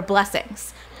decrees or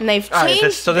blessings. And they've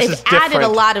changed, they've added a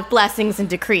lot of blessings and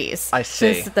decrees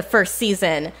since the first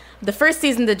season. The first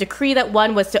season, the decree that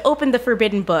won was to open the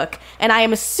Forbidden Book. And I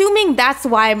am assuming that's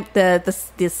why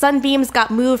the Sunbeams got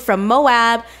moved from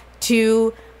Moab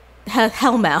to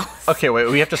Hellmouth. Okay, wait,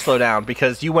 we have to slow down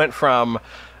because you went from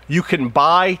you can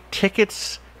buy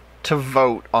tickets to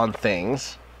vote on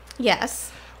things.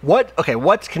 Yes.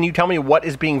 Can you tell me what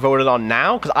is being voted on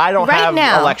now? Because I don't have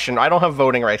election. I don't have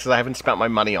voting rights because I haven't spent my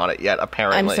money on it yet,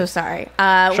 apparently. I'm so sorry. You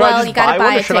got to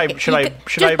buy a ticket.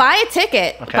 Just buy a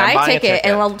ticket. Okay, buy a ticket,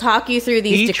 and we'll talk you through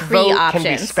these decree options. Each vote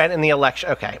can be spent in the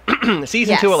election. Okay.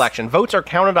 Season 2 election. Votes are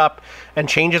counted up, and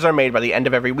changes are made by the end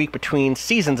of every week between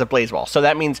seasons of Blaseball. So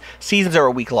that means seasons are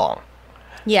a week long.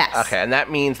 Yes. Okay, and that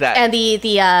means that... And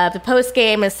the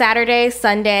post-game is Saturday,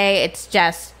 Sunday. It's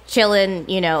just... chilling,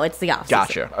 it's the off season.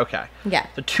 Gotcha. Okay. Yeah.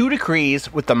 The 2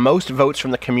 decrees with the most votes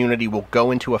from the community will go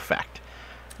into effect.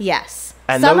 Yes.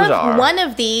 And one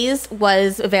of these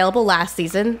was available last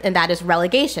season, and that is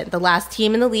relegation. The last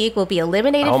team in the league will be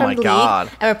eliminated from the league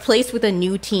and replaced with a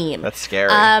new team. That's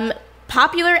scary.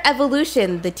 Popular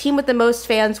evolution. The team with the most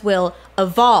fans will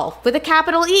evolve with a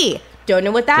capital E. Don't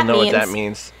know what that means. Don't know what that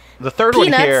means. The third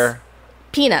one here.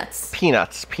 Peanuts.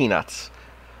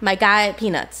 My guy,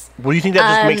 Peanuts. Well, do you think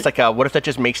that just makes what if that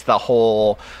just makes the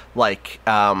whole,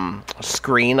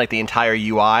 screen, the entire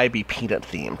UI be peanut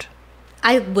themed?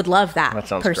 I would love that. That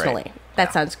sounds personally. Great.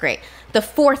 That sounds great. The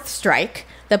fourth strike.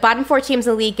 The bottom 4 teams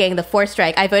in the league getting the fourth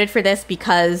strike. I voted for this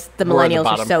because the Millennials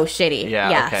are so shitty.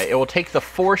 Yeah, okay. It will take the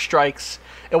 4 strikes.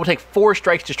 It will take 4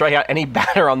 strikes to strike out any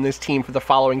batter on this team for the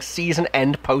following season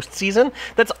and postseason.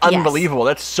 That's unbelievable.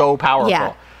 That's so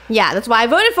powerful. Yeah, that's why I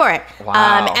voted for it.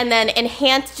 Wow. And then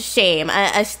enhanced shame.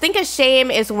 I think a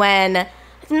shame is when,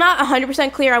 I'm not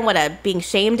 100% clear on what being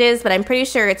shamed is, but I'm pretty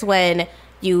sure it's when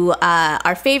you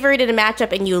are favored in a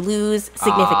matchup and you lose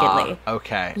significantly.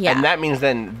 Okay. Yeah. And that means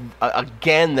then,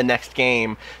 again, the next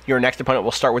game, your next opponent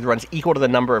will start with runs equal to the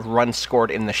number of runs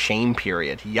scored in the shame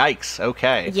period. Yikes.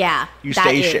 Okay. Yeah. You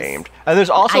stay shamed. And there's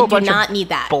also a bunch of need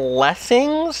that.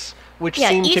 blessings. Which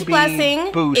seem to be each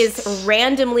blessing boosts. is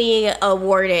randomly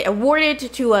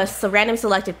awarded to a random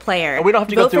selected player. And we don't have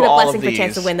to go through all of these. Vote for the blessing for a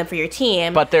chance to win them for your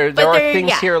team. But there are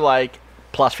things here like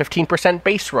plus 15%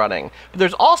 base running. But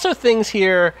there's also things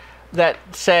here that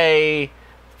say,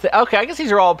 okay, I guess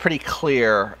these are all pretty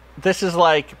clear. This is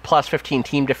like plus 15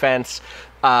 team defense.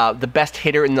 The best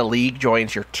hitter in the league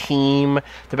joins your team.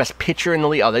 The best pitcher in the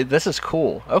league. Oh, this is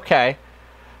cool. Okay.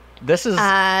 This is...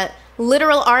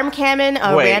 literal arm cannon.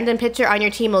 Random pitcher on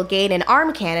your team will gain an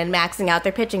arm cannon, maxing out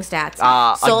their pitching stats.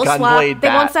 Soul swap. They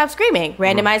won't stop screaming.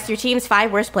 Randomize your team's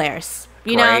 5 worst players.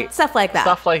 You know, stuff like that.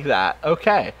 Stuff like that.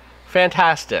 Okay.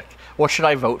 Fantastic. What should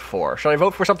I vote for? Should I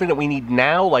vote for something that we need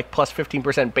now, like plus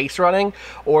 15% base running?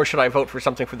 Or should I vote for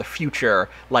something for the future,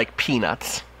 like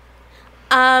peanuts?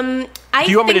 Do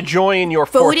you want me to join your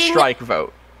 4th strike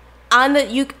vote? Join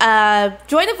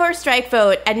the first strike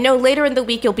vote, and later in the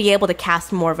week you'll be able to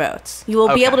cast more votes. You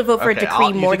will be able to vote for a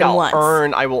decree more than once.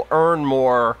 I will earn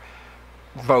more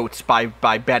votes by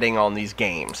betting on these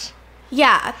games.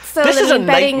 Yeah. So this is a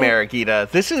nightmare, Gita.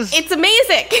 It's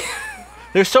amazing.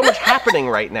 There's so much happening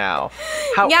right now.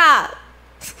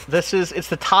 It's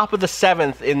the top of the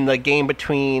 7th in the game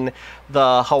between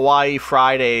the Hawaii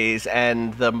Fridays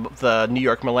and the New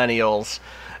York Millennials.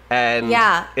 And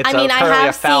it's currently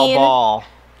a foul ball.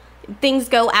 Things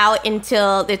go out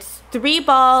until it's 3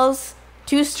 balls,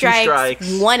 2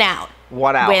 strikes, 1 out.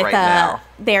 One out with right now.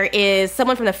 there is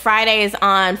someone from the Fridays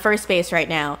on first base right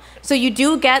now. So you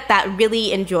do get that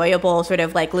really enjoyable sort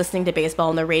of like listening to baseball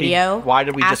on the radio. Why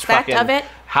did we just aspect fucking of it?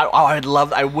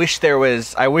 I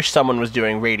wish someone was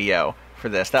doing radio for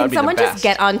this. That would be the best. Can someone just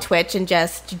get on Twitch and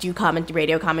just do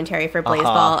radio commentary for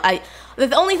Blaseball?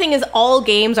 The only thing is all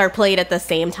games are played at the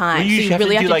same time. You so you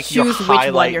really have to choose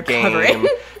which one you're covering.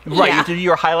 Right, Yeah. you do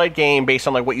your highlight game based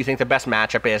on like what you think the best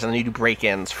matchup is, and then you do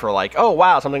break-ins for like, oh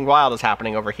wow, something wild is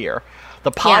happening over here.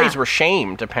 The Pies were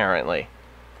shamed, apparently.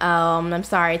 I'm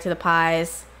sorry to the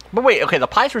Pies. But wait, okay, the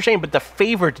Pies were shamed, but the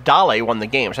favorite Dale won the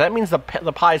game, so that means the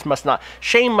Pies must not.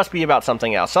 Shame must be about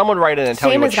something else. Someone write in and tell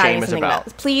me what shame is about.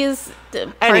 Please.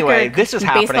 Anyway, Parker, this is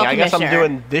happening. I guess I'm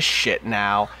doing this shit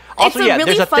now. Also,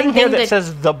 there's a thing here that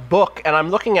says the book, and I'm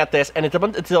looking at this, and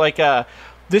it's like a.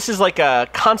 This is like a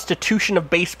Constitution of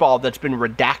Baseball that's been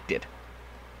redacted.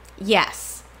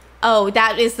 Yes. Oh,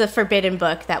 that is the forbidden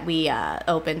book that we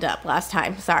opened up last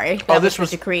time. Sorry. This was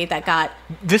the decree that got.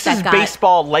 This is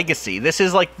Baseball Legacy. This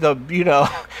is like the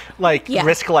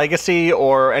Risk Legacy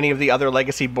or any of the other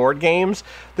Legacy board games.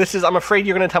 This is. I'm afraid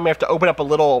you're going to tell me I have to open up a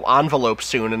little envelope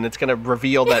soon, and it's going to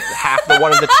reveal that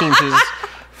one of the teams is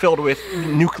filled with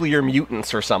nuclear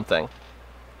mutants or something.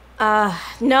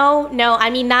 No. I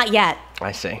mean, not yet.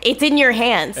 I see. It's in your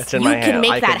hands. It's in my hands. You can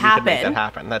make that happen. You can make that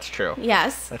happen. That's true.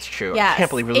 Yes. That's true. Yes. I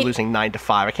can't believe we're losing 9-5.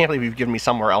 I can't believe you've given me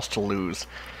somewhere else to lose.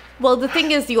 Well, the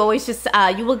thing is, you always just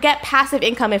you will get passive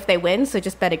income if they win, so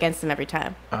just bet against them every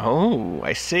time. Oh,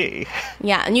 I see.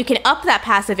 Yeah, and you can up that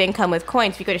passive income with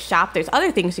coins. If you go to shop, there's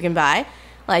other things you can buy.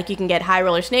 Like you can get high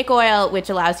roller snake oil, which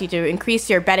allows you to increase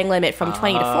your betting limit from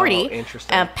 20 to 40.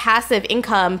 Interesting. A passive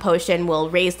income potion will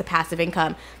raise the passive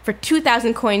income. For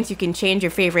 2,000 coins, you can change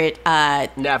your favorite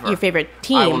your favorite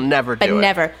team. I will never do it.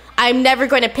 Never. I'm never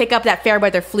going to pick up that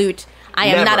Fairweather flute. I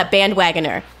am not a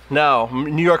bandwagoner. No,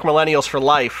 New York millennials for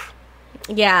life.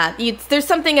 Yeah, there's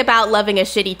something about loving a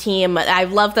shitty team. I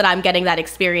love that I'm getting that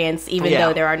experience, even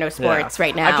though there are no sports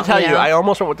right now. I have to tell you, I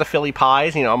almost went with the Philly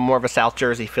Pies. I'm more of a South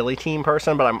Jersey Philly team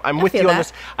person, but I'm with you on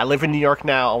this. I live in New York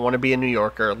now. I want to be a New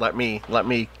Yorker. Let me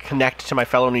connect to my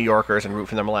fellow New Yorkers and root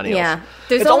for the millennials. Yeah,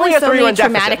 there's only so many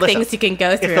traumatic things you can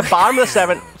go through. It's the bottom of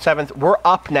the seventh. We're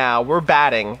up now. We're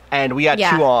batting, and we got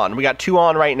two on. We got two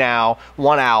on right now.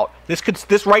 One out.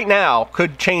 This right now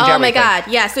could change everything. Oh my god,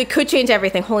 yeah, so it could change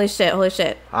everything. Holy shit. All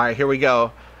right, here we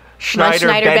go. Schneider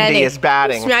Bendy is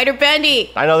batting. Schneider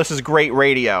Bendy. I know this is great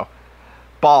radio.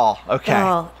 Ball, okay.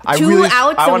 Oh, two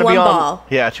outs and one ball.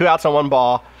 Yeah, 2 outs on 1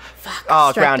 ball.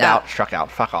 Fuck, ground out. Struck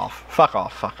out. Fuck off.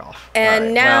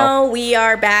 And now we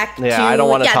are back to... I don't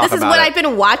want to talk about this is what I've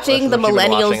been watching the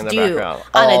millennials do on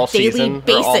a daily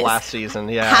basis. All last season,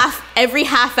 yeah. Every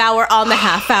half hour on the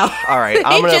half hour. All right,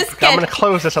 I'm gonna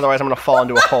close this, otherwise I'm gonna fall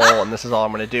into a hole, and this is all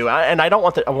I'm gonna do. And I don't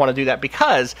want to do that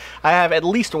because I have at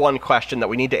least one question that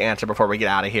we need to answer before we get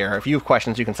out of here. If you have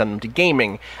questions, you can send them to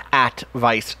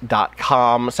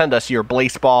gaming@vice.com. Send us your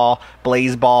Blaseball,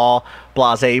 Blaseball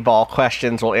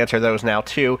questions. We'll answer those now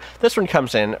too. This one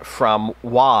comes in from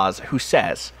Waz, who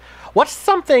says, what's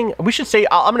something we should say?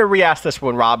 I'm going to re-ask this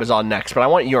when Rob is on next, but I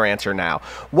want your answer now.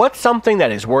 What's something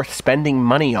that is worth spending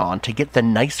money on to get the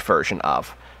nice version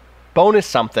of? Bonus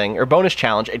something or bonus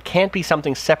challenge. It can't be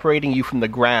something separating you from the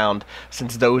ground,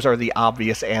 since those are the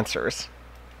obvious answers.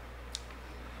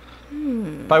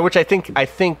 By which I think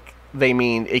they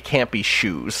mean it can't be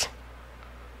shoes.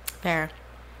 Fair.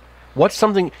 What's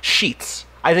something? Sheets.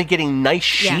 I think getting nice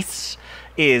sheets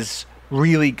is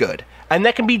really good. And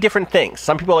that can be different things.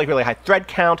 Some people like really high thread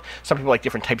count. Some people like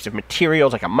different types of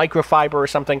materials, like a microfiber or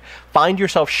something. Find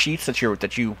yourself sheets that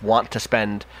you want to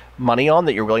spend money on,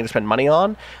 that you're willing to spend money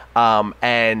on,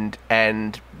 and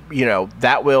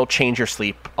that will change your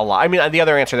sleep a lot. I mean, the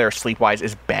other answer there, sleep-wise,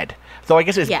 is bed. Though I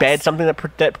guess is bed something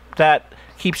that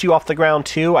keeps you off the ground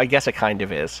too? I guess it kind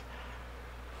of is.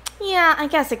 Yeah, I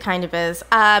guess it kind of is.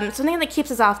 Something that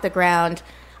keeps us off the ground.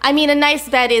 I mean, a nice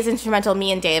bed is instrumental.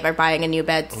 Me and Dave are buying a new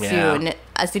bed soon,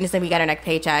 as soon as we get our next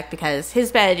paycheck, because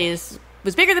his bed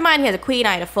was bigger than mine. He has a queen,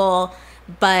 I had a full,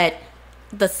 but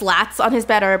the slats on his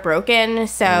bed are broken,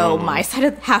 so my side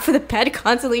of half of the bed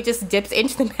constantly just dips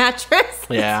into the mattress.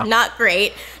 Yeah. It's not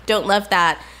great. Don't love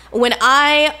that. When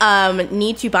I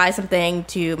need to buy something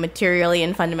to materially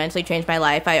and fundamentally change my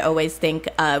life, I always think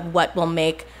what will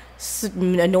make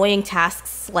annoying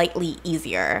tasks slightly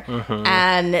easier.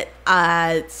 And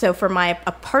so for my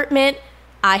apartment,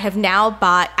 I have now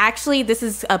bought, actually this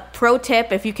is a pro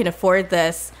tip if you can afford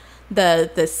this,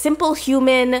 the Simple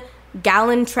Human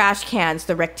gallon trash cans,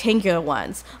 the rectangular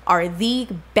ones, are the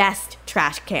best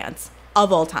trash cans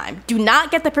of all time. Do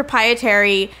not get the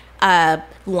proprietary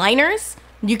liners,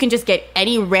 You can just get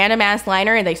any random ass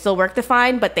liner and they still work the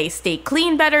fine, but they stay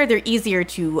clean better. They're easier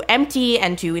to empty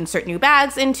and to insert new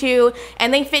bags into,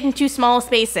 and they fit into small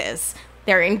spaces.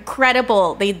 They're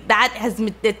incredible.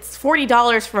 It's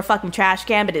 $40 for a fucking trash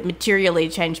can, but it materially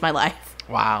changed my life.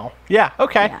 Wow. Yeah.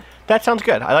 Okay. Yeah. That sounds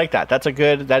good. I like that.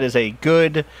 That is a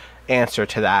good answer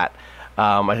to that.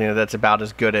 I think that's about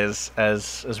as good as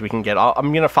we can get.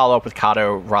 I'm going to follow up with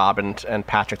Kato, Rob, and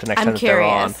Patrick the next time that they're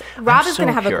on. Rob is going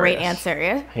to have a great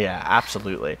answer. Yeah,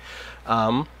 absolutely.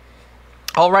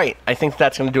 All right. I think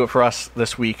that's going to do it for us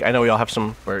this week. I know we all have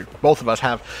both of us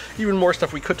have even more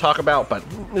stuff we could talk about, but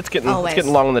it's getting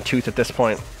long in the tooth at this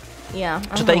point. Yeah.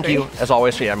 So thank you, as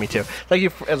always. Yeah, me too. Thank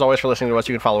you, as always, for listening to us.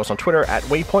 You can follow us on Twitter at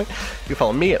Waypoint. You can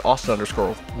follow me at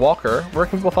Austin_Walker. Where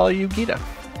can people follow you, Gita?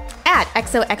 At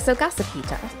XOXO Gossip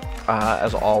Gita.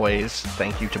 As always,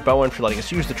 thank you to Bowen for letting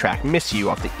us use the track Miss You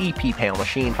off the EP Pale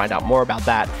Machine. Find out more about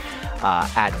that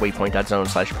at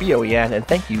waypoint.zone/BOEN. And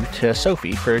thank you to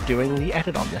Sophie for doing the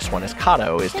edit on this one, as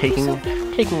Kato is taking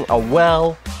a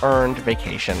well-earned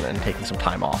vacation and taking some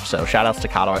time off. So shout outs to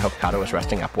Kato. I hope Kato is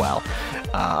resting up well.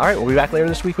 All right, we'll be back later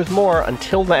this week with more.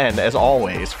 Until then, as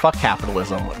always, fuck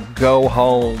capitalism. Go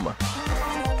home.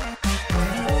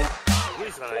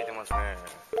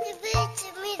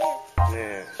 ね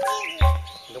え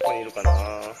どこにいるかな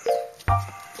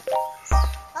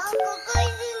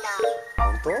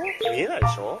本当見えないで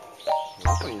しょ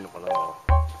どこにいるのかな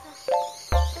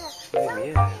見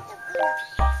えないこん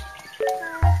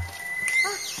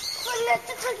な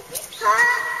とこ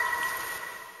に。